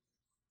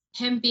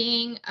him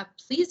being a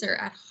pleaser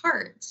at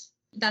heart,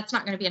 that's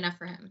not going to be enough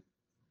for him.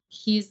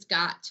 He's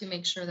got to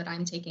make sure that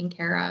I'm taken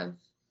care of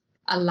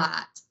a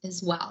lot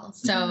as well.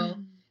 So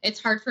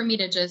it's hard for me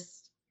to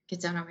just get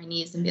down on my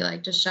knees and be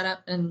like, just shut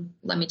up and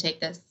let me take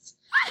this.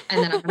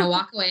 And then I'm going to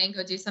walk away and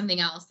go do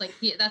something else. Like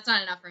that's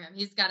not enough for him.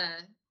 He's got to,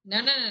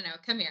 no,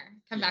 come here,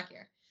 come back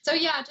here. So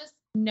yeah, just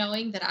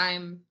knowing that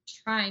I'm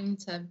trying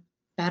to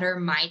better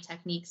my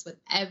techniques with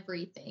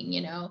everything,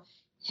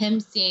 him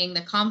seeing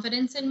the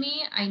confidence in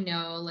me. I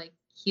know like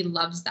he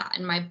loves that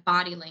and my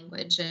body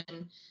language.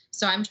 And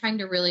so I'm trying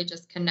to really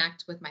just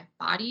connect with my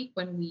body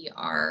when we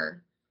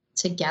are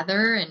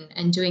together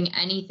and doing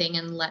anything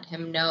and let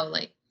him know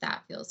like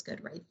that feels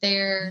good right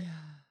there.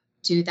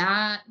 Do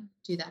that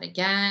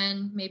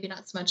again. Maybe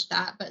not so much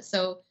that, but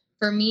so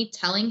for me,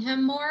 telling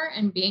him more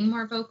and being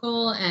more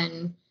vocal,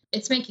 and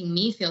it's making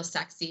me feel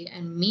sexy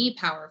and me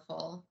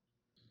powerful.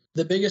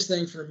 The biggest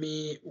thing for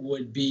me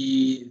would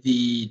be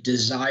the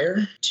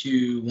desire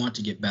to want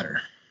to get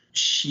better.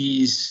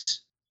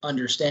 She's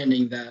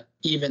understanding that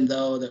even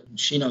though that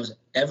she knows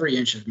every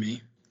inch of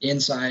me,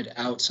 inside,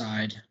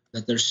 outside,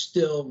 that there's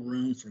still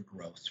room for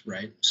growth,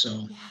 right?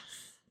 So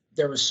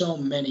there were so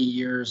many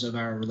years of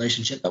our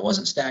relationship that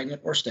wasn't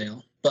stagnant or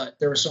stale, but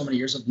there were so many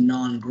years of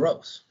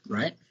non-growth,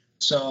 right?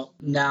 So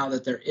now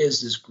that there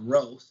is this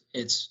growth,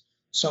 it's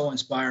so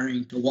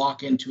inspiring to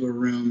walk into a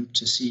room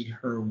to see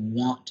her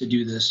want to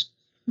do this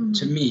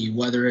to me,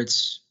 whether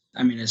it's,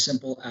 as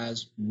simple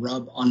as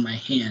rub on my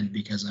hand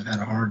because I've had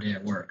a hard day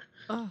at work.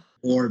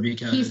 Or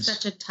because he's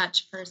such a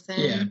touch person.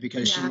 Yeah,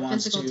 because she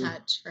wants physical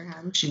touch for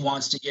him. She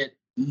wants to get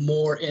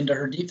more into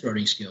her deep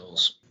throating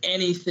skills.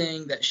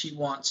 Anything that she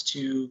wants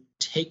to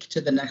take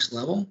to the next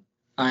level,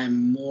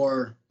 I'm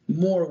more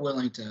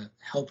willing to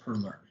help her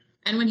learn.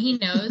 And when he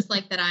knows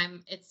like that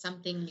it's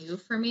something new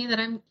for me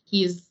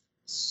he's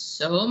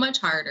so much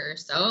harder,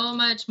 so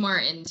much more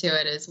into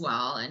it as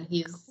well. And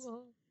he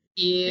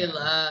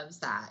loves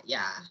that.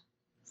 Yeah.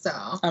 So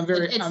I'm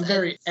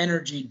very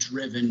energy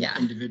driven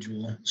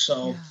individual.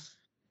 So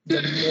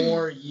the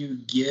more you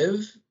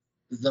give,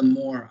 the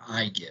more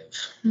I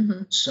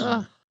give.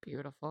 So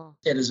beautiful.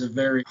 It is a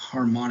very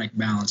harmonic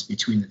balance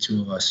between the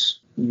two of us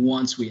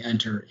once we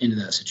enter into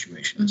that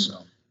situation.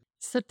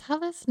 So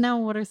tell us now,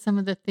 what are some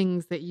of the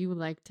things that you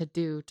like to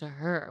do to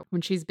her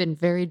when she's been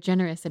very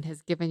generous and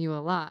has given you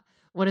a lot?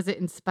 What does it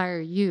inspire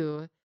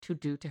you to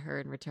do to her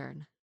in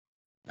return?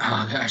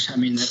 Oh gosh,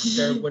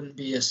 there wouldn't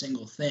be a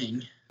single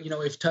thing.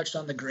 We've touched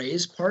on the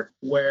graze part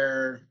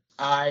where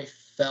I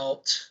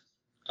felt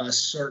a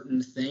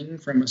certain thing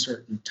from a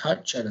certain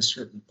touch at a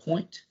certain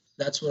point.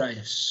 That's what I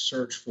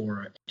search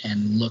for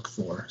and look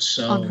for.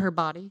 So on her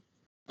body?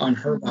 On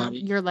her body.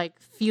 You're like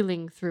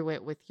feeling through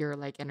it with your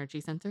like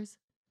energy sensors?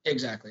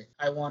 Exactly.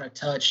 I want to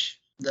touch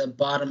the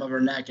bottom of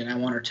her neck and I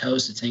want her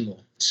toes to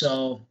tingle.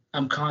 So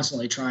I'm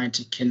constantly trying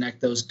to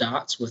connect those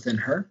dots within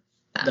her.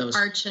 Those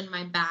arch in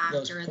my back.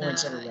 Those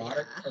points of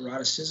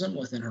eroticism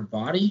within her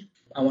body.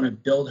 I want to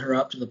build her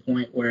up to the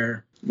point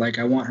where like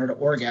I want her to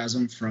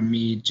orgasm from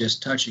me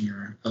just touching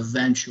her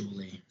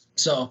eventually.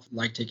 So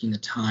like taking the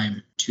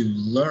time to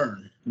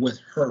learn with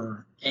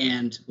her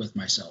and with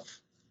myself.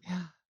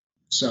 Yeah.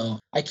 So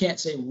I can't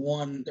say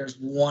there's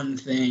one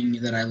thing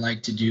that I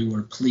like to do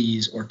or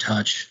please or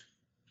touch.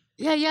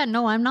 Yeah.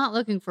 No, I'm not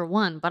looking for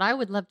one, but I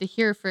would love to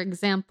hear, for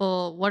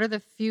example, what are the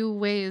few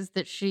ways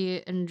that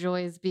she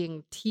enjoys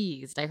being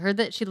teased? I heard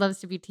that she loves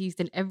to be teased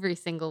in every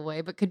single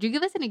way, but could you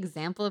give us an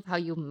example of how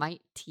you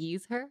might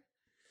tease her?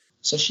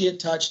 So she had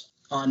touched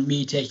on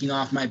me taking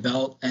off my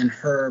belt and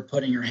her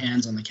putting her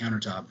hands on the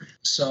countertop.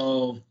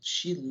 So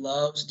she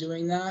loves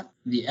doing that.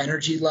 The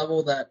energy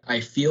level that I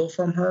feel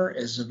from her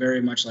is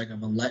very much like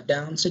of a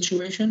letdown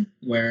situation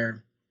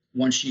where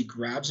once she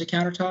grabs the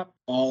countertop,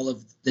 all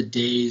of the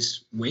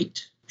day's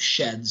weight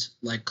sheds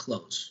like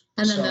clothes.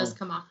 And then those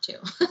come off too.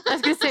 I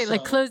was going to say,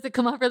 like clothes that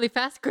come off really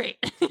fast, great.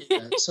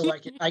 So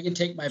I can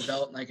take my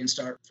belt and I can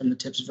start from the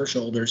tips of her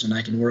shoulders and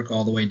I can work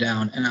all the way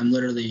down. And I'm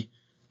literally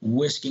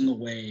whisking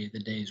away the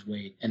day's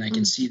weight and I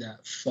can see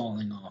that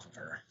falling off of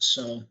her.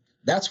 So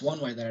that's one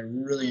way that I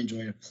really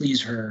enjoy to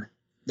please her.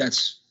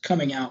 That's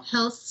coming out.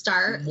 He'll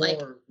start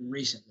more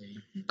recently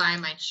by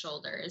my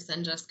shoulders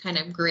and just kind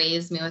of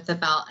graze me with the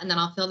belt, and then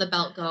I'll feel the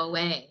belt go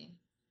away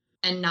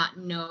and not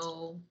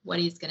know what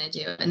he's going to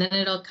do. And then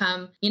it'll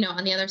come,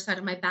 on the other side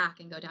of my back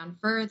and go down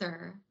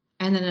further,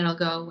 and then it'll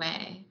go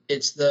away.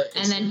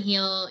 And then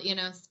he'll,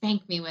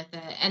 spank me with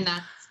it, and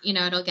that's,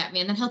 it'll get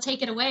me, and then he'll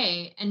take it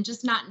away, and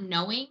just not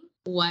knowing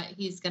what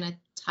he's going to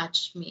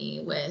touch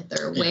me with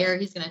or where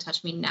he's going to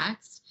touch me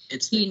next.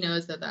 He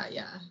knows that,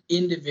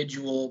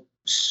 individual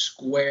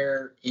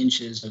square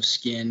inches of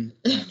skin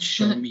that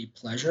show me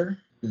pleasure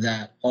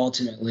that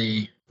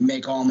ultimately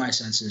make all my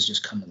senses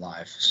just come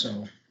alive.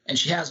 So, and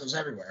she has those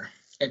everywhere.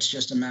 It's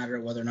just a matter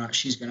of whether or not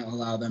she's going to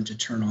allow them to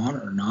turn on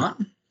or not.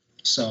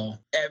 So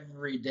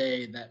every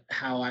day that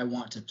how I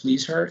want to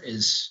please her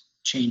is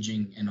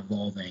changing and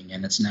evolving,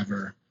 and it's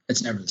never the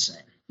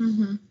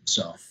same.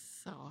 So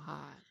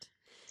hot.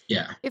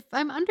 Yeah. If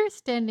I'm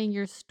understanding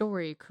your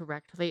story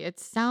correctly, it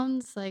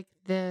sounds like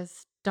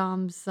this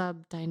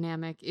dom-sub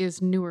dynamic is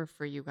newer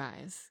for you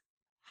guys.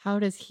 How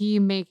does he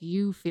make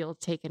you feel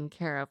taken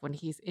care of when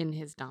he's in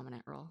his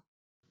dominant role?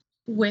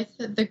 With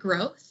the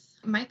growth,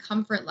 my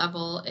comfort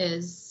level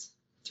is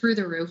through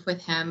the roof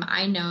with him.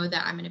 I know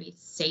that I'm going to be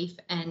safe.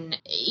 And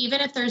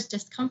even if there's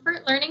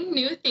discomfort learning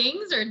new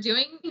things or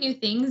doing new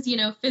things,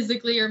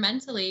 physically or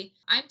mentally,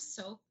 I'm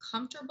so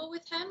comfortable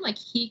with him. Like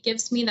he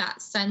gives me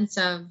that sense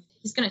of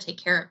he's going to take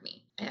care of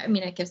me. I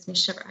mean, it gives me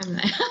shivers.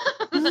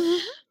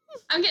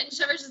 I'm getting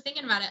shivers just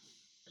thinking about it.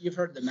 You've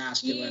heard the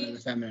masculine and the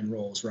feminine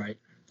roles, right?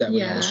 That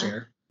we all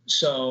share.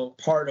 So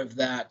part of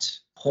that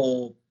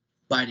whole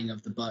biting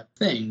of the butt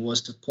thing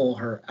was to pull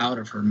her out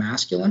of her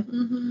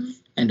masculine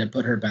and to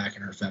put her back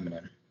in her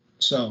feminine.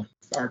 So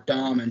our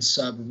dom and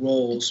sub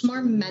roles it's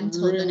more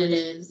mental than it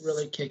is.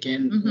 Really kick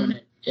in when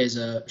it is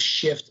a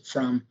shift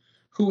from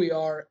who we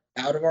are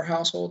out of our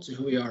household to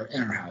who we are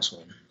in our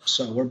household.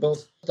 So we're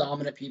both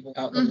dominant people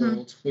out in the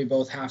world. We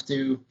both have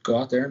to go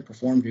out there and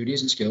perform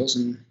duties and skills,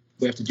 and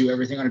we have to do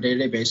everything on a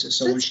day-to-day basis.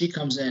 So when she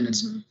comes in,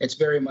 it's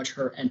very much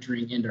her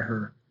entering into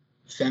her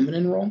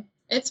feminine role.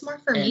 It's more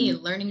for me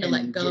learning to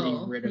let go.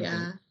 Getting rid of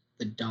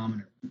the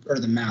dominant or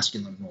the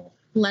masculine role.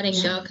 Letting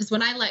go. Because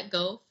when I let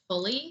go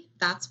fully,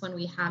 that's when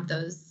we have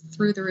those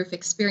through the roof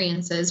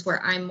experiences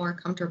where I'm more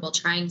comfortable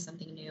trying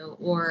something new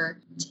or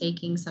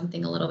taking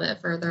something a little bit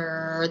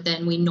further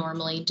than we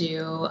normally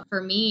do.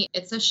 For me,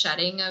 it's a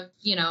shedding of,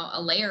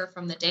 a layer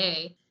from the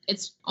day.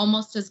 It's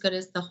almost as good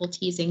as the whole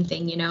teasing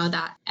thing,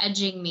 that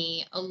edging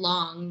me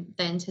along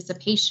the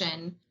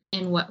anticipation.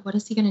 And what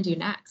is he going to do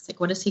next? Like,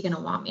 what is he going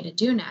to want me to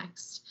do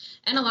next?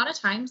 And a lot of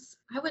times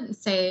I wouldn't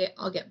say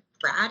I'll get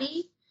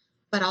bratty,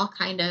 but I'll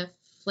kind of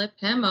flip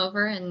him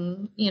over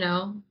and,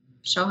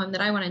 show him that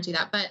I want to do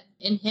that. But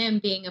in him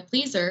being a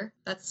pleaser,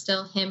 that's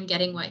still him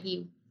getting what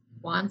he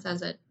wants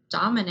as a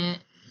dominant,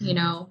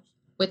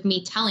 with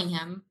me telling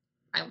him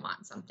I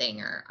want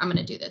something or I'm going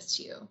to do this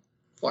to you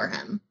for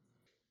him.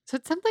 So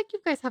it sounds like you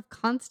guys have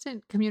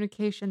constant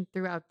communication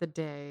throughout the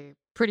day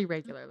pretty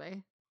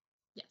regularly.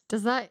 Yes.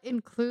 Does that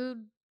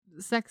include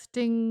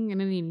sexting and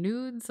any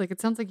nudes? Like,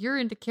 it sounds like you're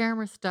into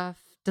camera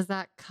stuff. Does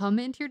that come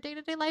into your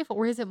day-to-day life,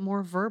 or is it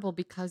more verbal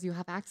because you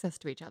have access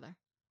to each other?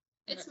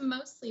 It's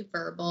mostly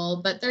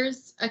verbal, but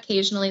there's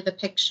occasionally the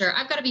picture.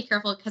 I've got to be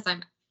careful because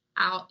I'm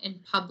out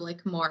in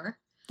public more.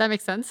 That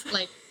makes sense.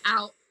 Like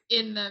out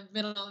in the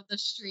middle of the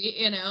street,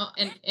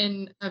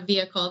 in a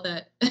vehicle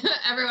that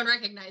everyone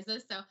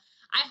recognizes. So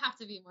I have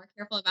to be more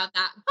careful about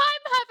that.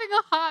 I'm having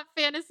a hot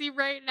fantasy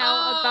right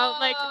now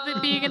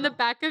about being in the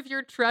back of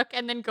your truck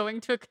and then going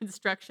to a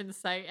construction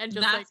site and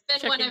just that's been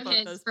checking one of both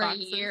his those for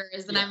boxes.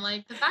 years, and I'm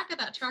like, the back of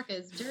that truck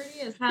is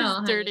dirty as hell.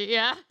 It's dirty,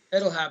 yeah.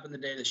 It'll happen the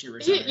day that she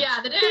retires. Yeah,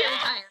 the day I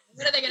retire.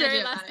 What are they gonna do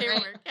about it, right?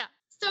 Work, yeah.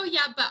 So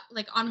yeah, but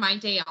like on my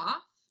day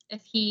off,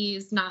 if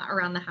he's not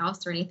around the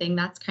house or anything,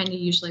 that's kind of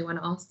usually when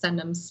I'll send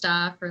him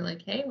stuff or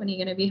like, hey, when are you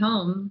gonna be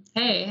home?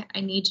 Hey, I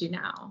need you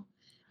now.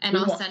 And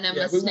I'll send him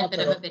a snippet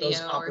of a video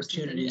those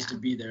opportunities or to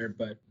be there,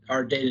 but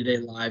our day-to-day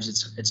lives,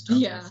 it's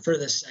tough for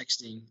the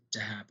sexting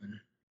to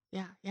happen.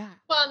 Yeah.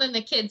 Well, and then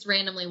the kids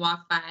randomly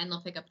walk by and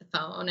they'll pick up the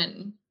phone,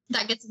 and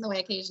that gets in the way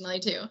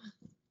occasionally too.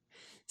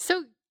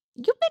 So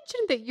you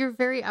mentioned that you're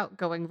very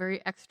outgoing,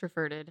 very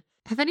extroverted.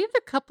 Have any of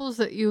the couples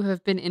that you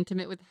have been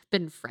intimate with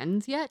been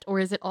friends yet, or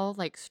is it all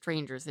like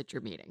strangers that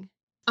you're meeting?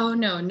 Oh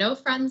no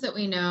friends that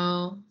we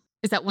know.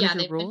 Is that one of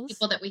your rules? Been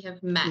people that we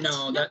have met.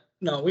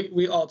 No,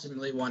 we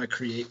ultimately want to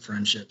create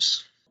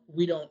friendships.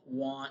 We don't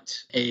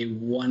want a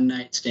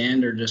one-night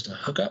stand or just a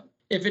hookup.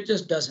 If it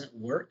just doesn't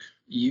work,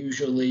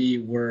 usually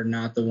we're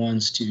not the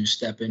ones to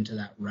step into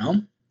that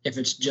realm. If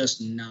it's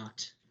just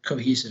not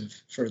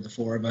cohesive for the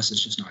four of us,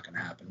 it's just not going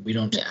to happen. We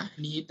don't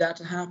need that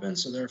to happen,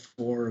 so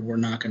therefore we're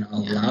not going to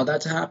allow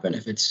that to happen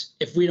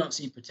if we don't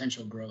see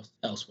potential growth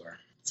elsewhere.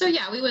 So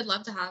yeah, we would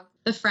love to have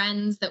the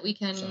friends that we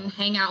can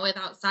hang out with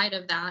outside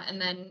of that,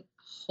 and then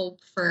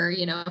hope for,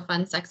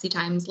 fun, sexy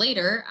times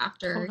later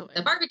after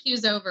the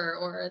barbecue's over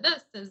or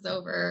this is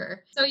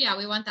over. So yeah,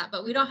 we want that,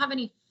 but we don't have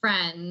any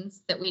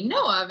friends that we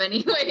know of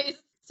anyways.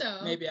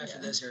 So maybe after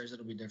this airs,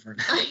 it'll be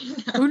different.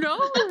 Who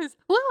knows?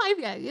 Well,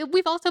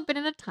 we've also been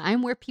in a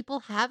time where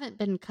people haven't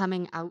been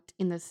coming out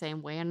in the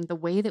same way, and the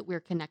way that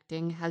we're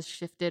connecting has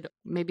shifted.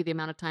 Maybe the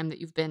amount of time that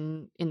you've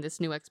been in this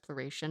new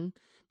exploration,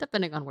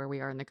 depending on where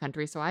we are in the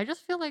country. So I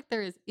just feel like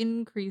there is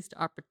increased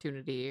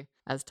opportunity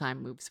as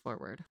time moves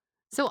forward.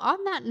 So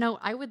on that note,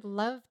 I would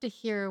love to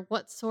hear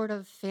what sort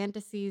of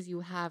fantasies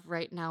you have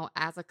right now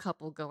as a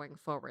couple going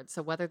forward.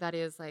 So whether that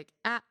is like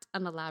at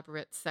an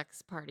elaborate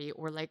sex party,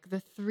 or like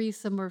the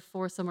threesome or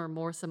foursome or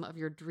moresome of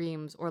your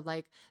dreams, or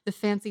like the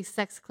fancy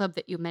sex club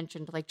that you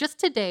mentioned, like just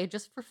today,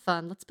 just for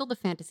fun, let's build a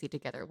fantasy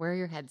together. Where are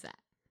your heads at?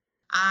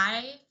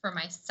 I, for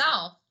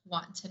myself,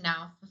 want to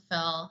now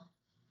fulfill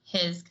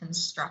his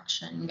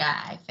construction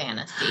guy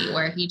fantasy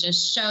where he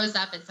just shows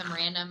up at some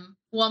random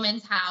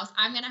woman's house.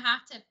 I'm going to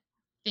have to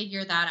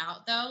figure that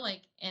out though, like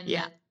in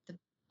the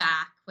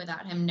back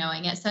without him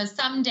knowing it. So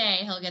someday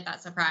he'll get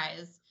that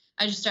surprise.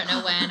 I just don't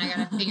know when. I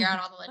got to figure out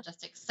all the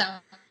logistics. So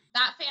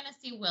that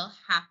fantasy will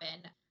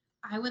happen.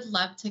 I would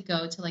love to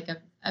go to like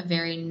a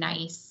very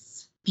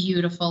nice,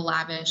 beautiful,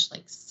 lavish,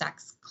 like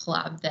sex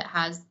club that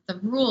has the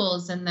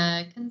rules and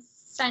the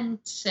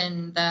consent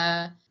and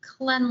the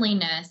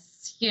cleanliness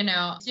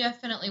yes,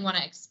 definitely want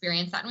to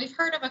experience that. And we've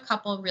heard of a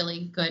couple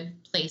really good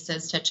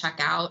places to check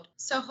out.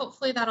 So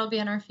hopefully that'll be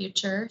in our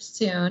future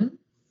soon.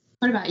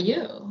 What about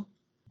you?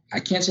 I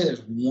can't say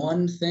there's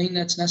one thing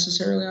that's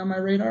necessarily on my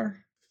radar.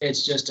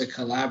 It's just a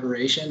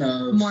collaboration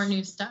of more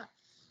new stuff.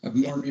 Of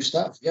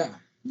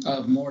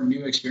more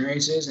new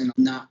experiences, and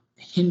not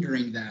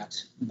hindering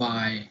that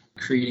by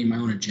creating my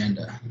own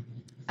agenda.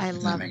 I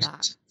love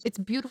that. It's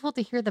beautiful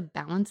to hear the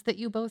balance that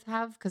you both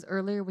have, because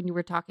earlier when you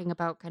were talking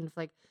about kind of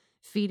like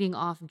feeding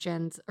off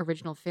Jen's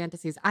original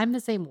fantasies, I'm the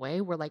same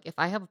way, where like if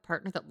I have a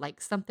partner that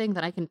likes something,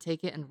 then I can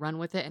take it and run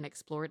with it and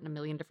explore it in a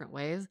million different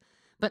ways.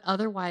 But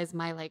otherwise,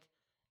 my like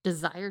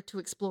desire to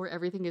explore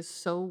everything is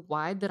so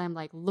wide that I'm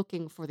like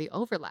looking for the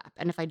overlap.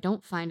 And if I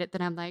don't find it,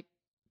 then I'm like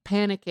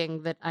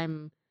panicking that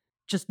I'm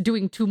just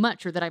doing too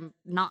much or that I'm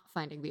not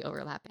finding the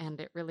overlap. And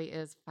it really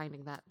is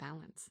finding that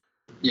balance.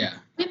 Yeah.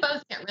 We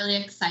both get really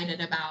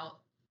excited about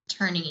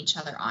turning each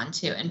other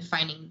onto and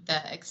finding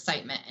the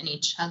excitement in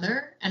each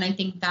other. And I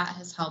think that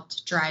has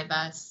helped drive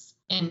us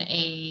in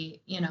a,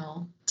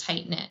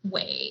 tight-knit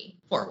way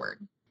forward.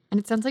 And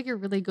it sounds like you're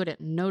really good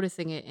at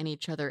noticing it in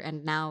each other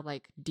and now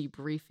like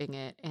debriefing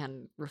it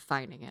and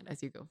refining it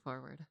as you go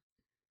forward.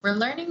 We're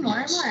learning more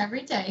and more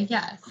every day.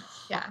 Yes.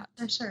 Yeah,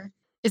 for sure.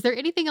 Is there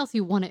anything else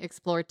you want to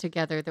explore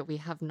together that we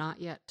have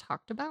not yet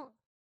talked about?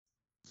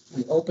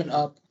 We open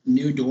up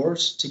new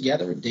doors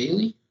together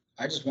daily.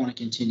 I just want to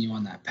continue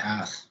on that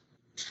path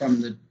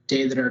from the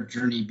day that our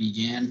journey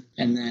began.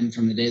 And then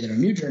from the day that our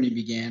new journey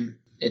began,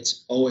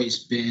 it's always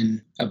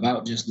been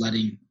about just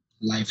letting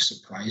life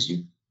surprise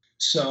you.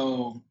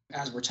 So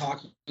as we're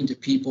talking to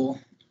people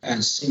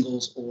as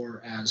singles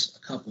or as a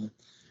couple,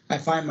 I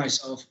find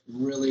myself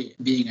really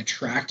being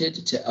attracted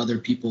to other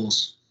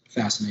people's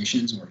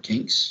fascinations or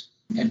kinks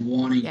and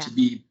wanting to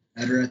be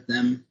better at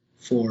them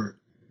for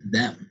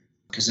them,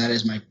 because that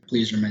is my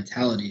pleaser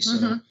mentality.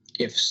 So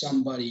if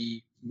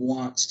somebody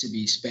wants to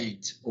be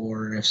spanked,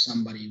 or if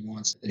somebody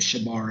wants the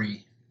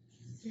shibari,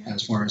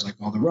 as far as like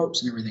all the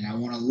ropes and everything, I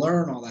want to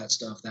learn all that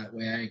stuff. That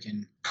way I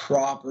can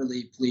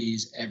properly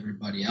please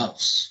everybody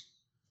else.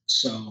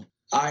 So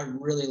I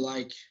really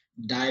like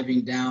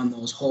diving down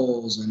those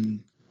holes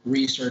and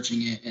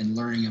researching it and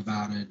learning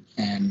about it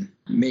and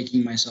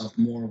making myself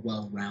more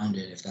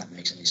well-rounded, if that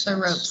makes any sense.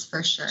 The ropes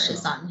for sure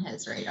is on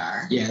his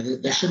radar. Yeah, the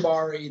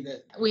shibari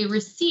that we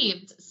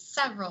received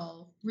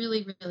several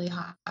really, really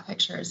hot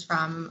pictures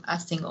from a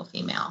single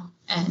female.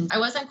 And I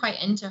wasn't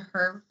quite into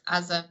her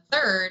as a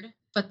third,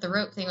 but the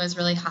rope thing was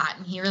really hot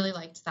and he really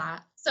liked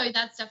that. So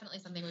that's definitely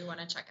something we want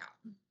to check out.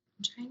 I'm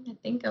trying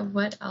to think of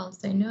what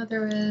else. I know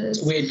there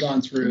was... We had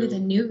gone through... The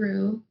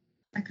Nuru.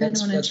 I kind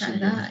of want to try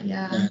that,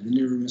 yeah. The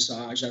Nuru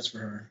massage, that's for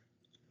her.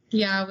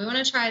 Yeah, we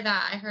want to try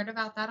that. I heard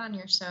about that on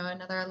your show.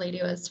 Another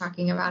lady was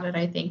talking about it,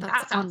 I think.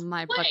 That's on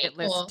my bucket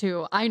list,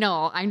 too. I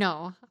know.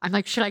 I'm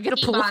like, should I get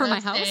a pool for my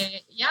house?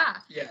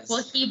 Yes.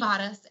 Well, he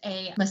bought us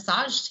a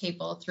massage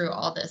table through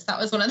all this. That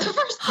was one of the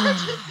first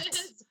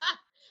purchases.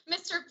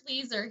 Mr.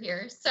 Pleaser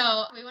here.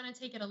 So we want to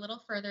take it a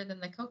little further than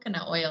the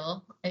coconut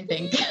oil, I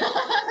think.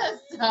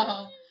 So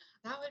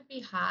that would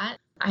be hot.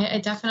 I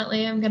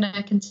definitely am going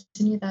to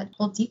continue that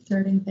whole deep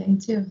throating thing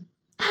too.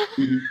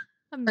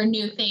 For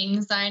new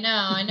things. I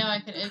know.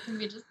 It can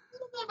be just a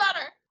little bit better.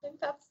 I think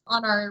that's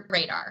on our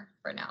radar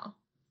for now.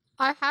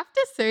 I have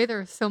to say there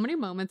are so many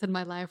moments in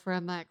my life where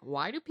I'm like,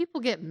 why do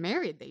people get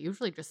married? They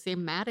usually just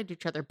seem mad at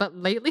each other. But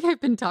lately I've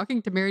been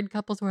talking to married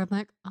couples where I'm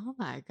like, oh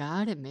my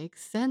God, it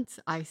makes sense.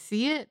 I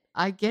see it.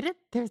 I get it.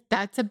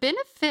 That's a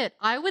benefit.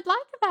 I would like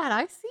that.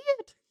 I see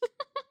it.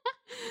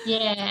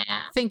 Yeah.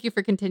 Thank you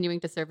for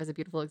continuing to serve as a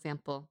beautiful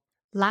example.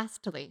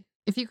 Lastly,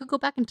 if you could go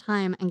back in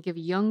time and give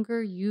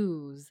younger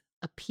yous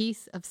a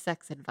piece of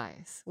sex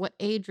advice, what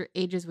age or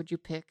ages would you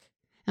pick?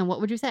 And what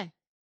would you say?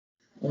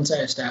 Once I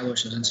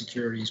established those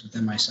insecurities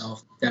within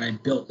myself, that I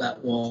built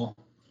that wall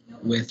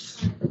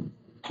with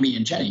me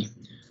and Jenny,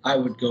 I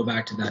would go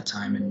back to that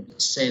time and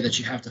say that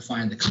you have to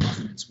find the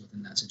confidence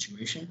within that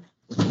situation,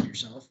 within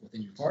yourself,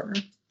 within your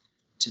partner,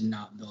 to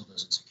not build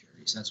those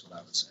insecurities. That's what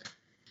I would say.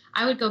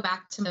 I would go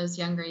back to those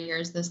younger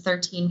years, those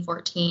 13,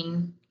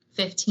 14,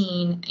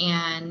 15,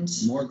 and...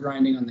 More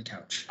grinding on the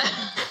couch.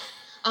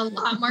 A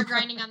lot more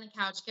grinding on the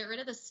couch. Get rid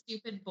of the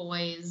stupid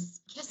boys.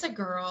 Kiss a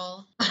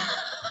girl.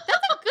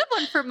 Good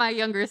one for my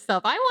younger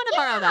self. I want to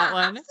borrow that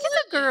one. Absolutely.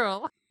 Kiss a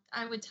girl.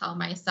 I would tell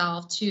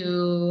myself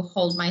to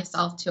hold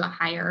myself to a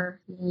higher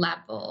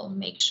level,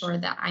 make sure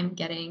that I'm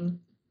getting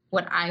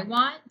what I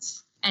want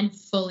and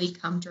fully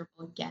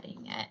comfortable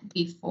getting it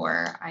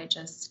before I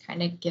just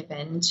kind of give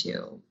in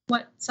to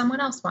what someone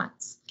else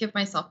wants. Give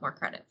myself more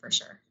credit for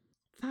sure.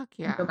 Fuck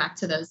yeah. Go back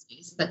to those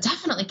days, but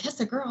definitely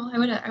kiss a girl. I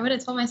would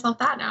have told myself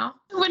that now.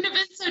 I wouldn't have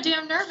been so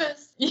damn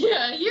nervous.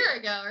 Yeah, a year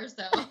ago or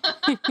so.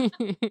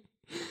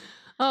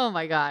 Oh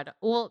my God.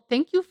 Well,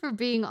 thank you for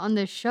being on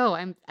this show.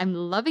 I'm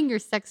loving your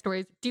sex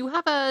stories. Do you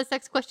have a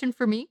sex question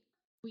for me?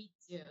 We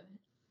do.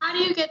 How do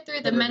you get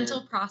through the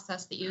mental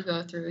process that you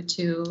go through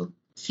to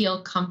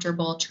feel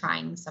comfortable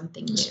trying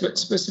something new?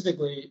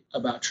 Specifically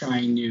about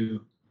trying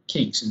new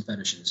kinks and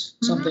fetishes,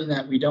 Mhm. something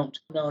that we don't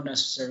know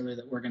necessarily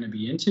that we're going to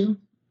be into,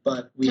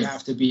 but we 'Cause-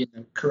 have to be in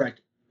the correct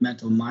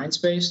mental mind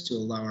space to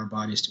allow our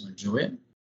bodies to enjoy it.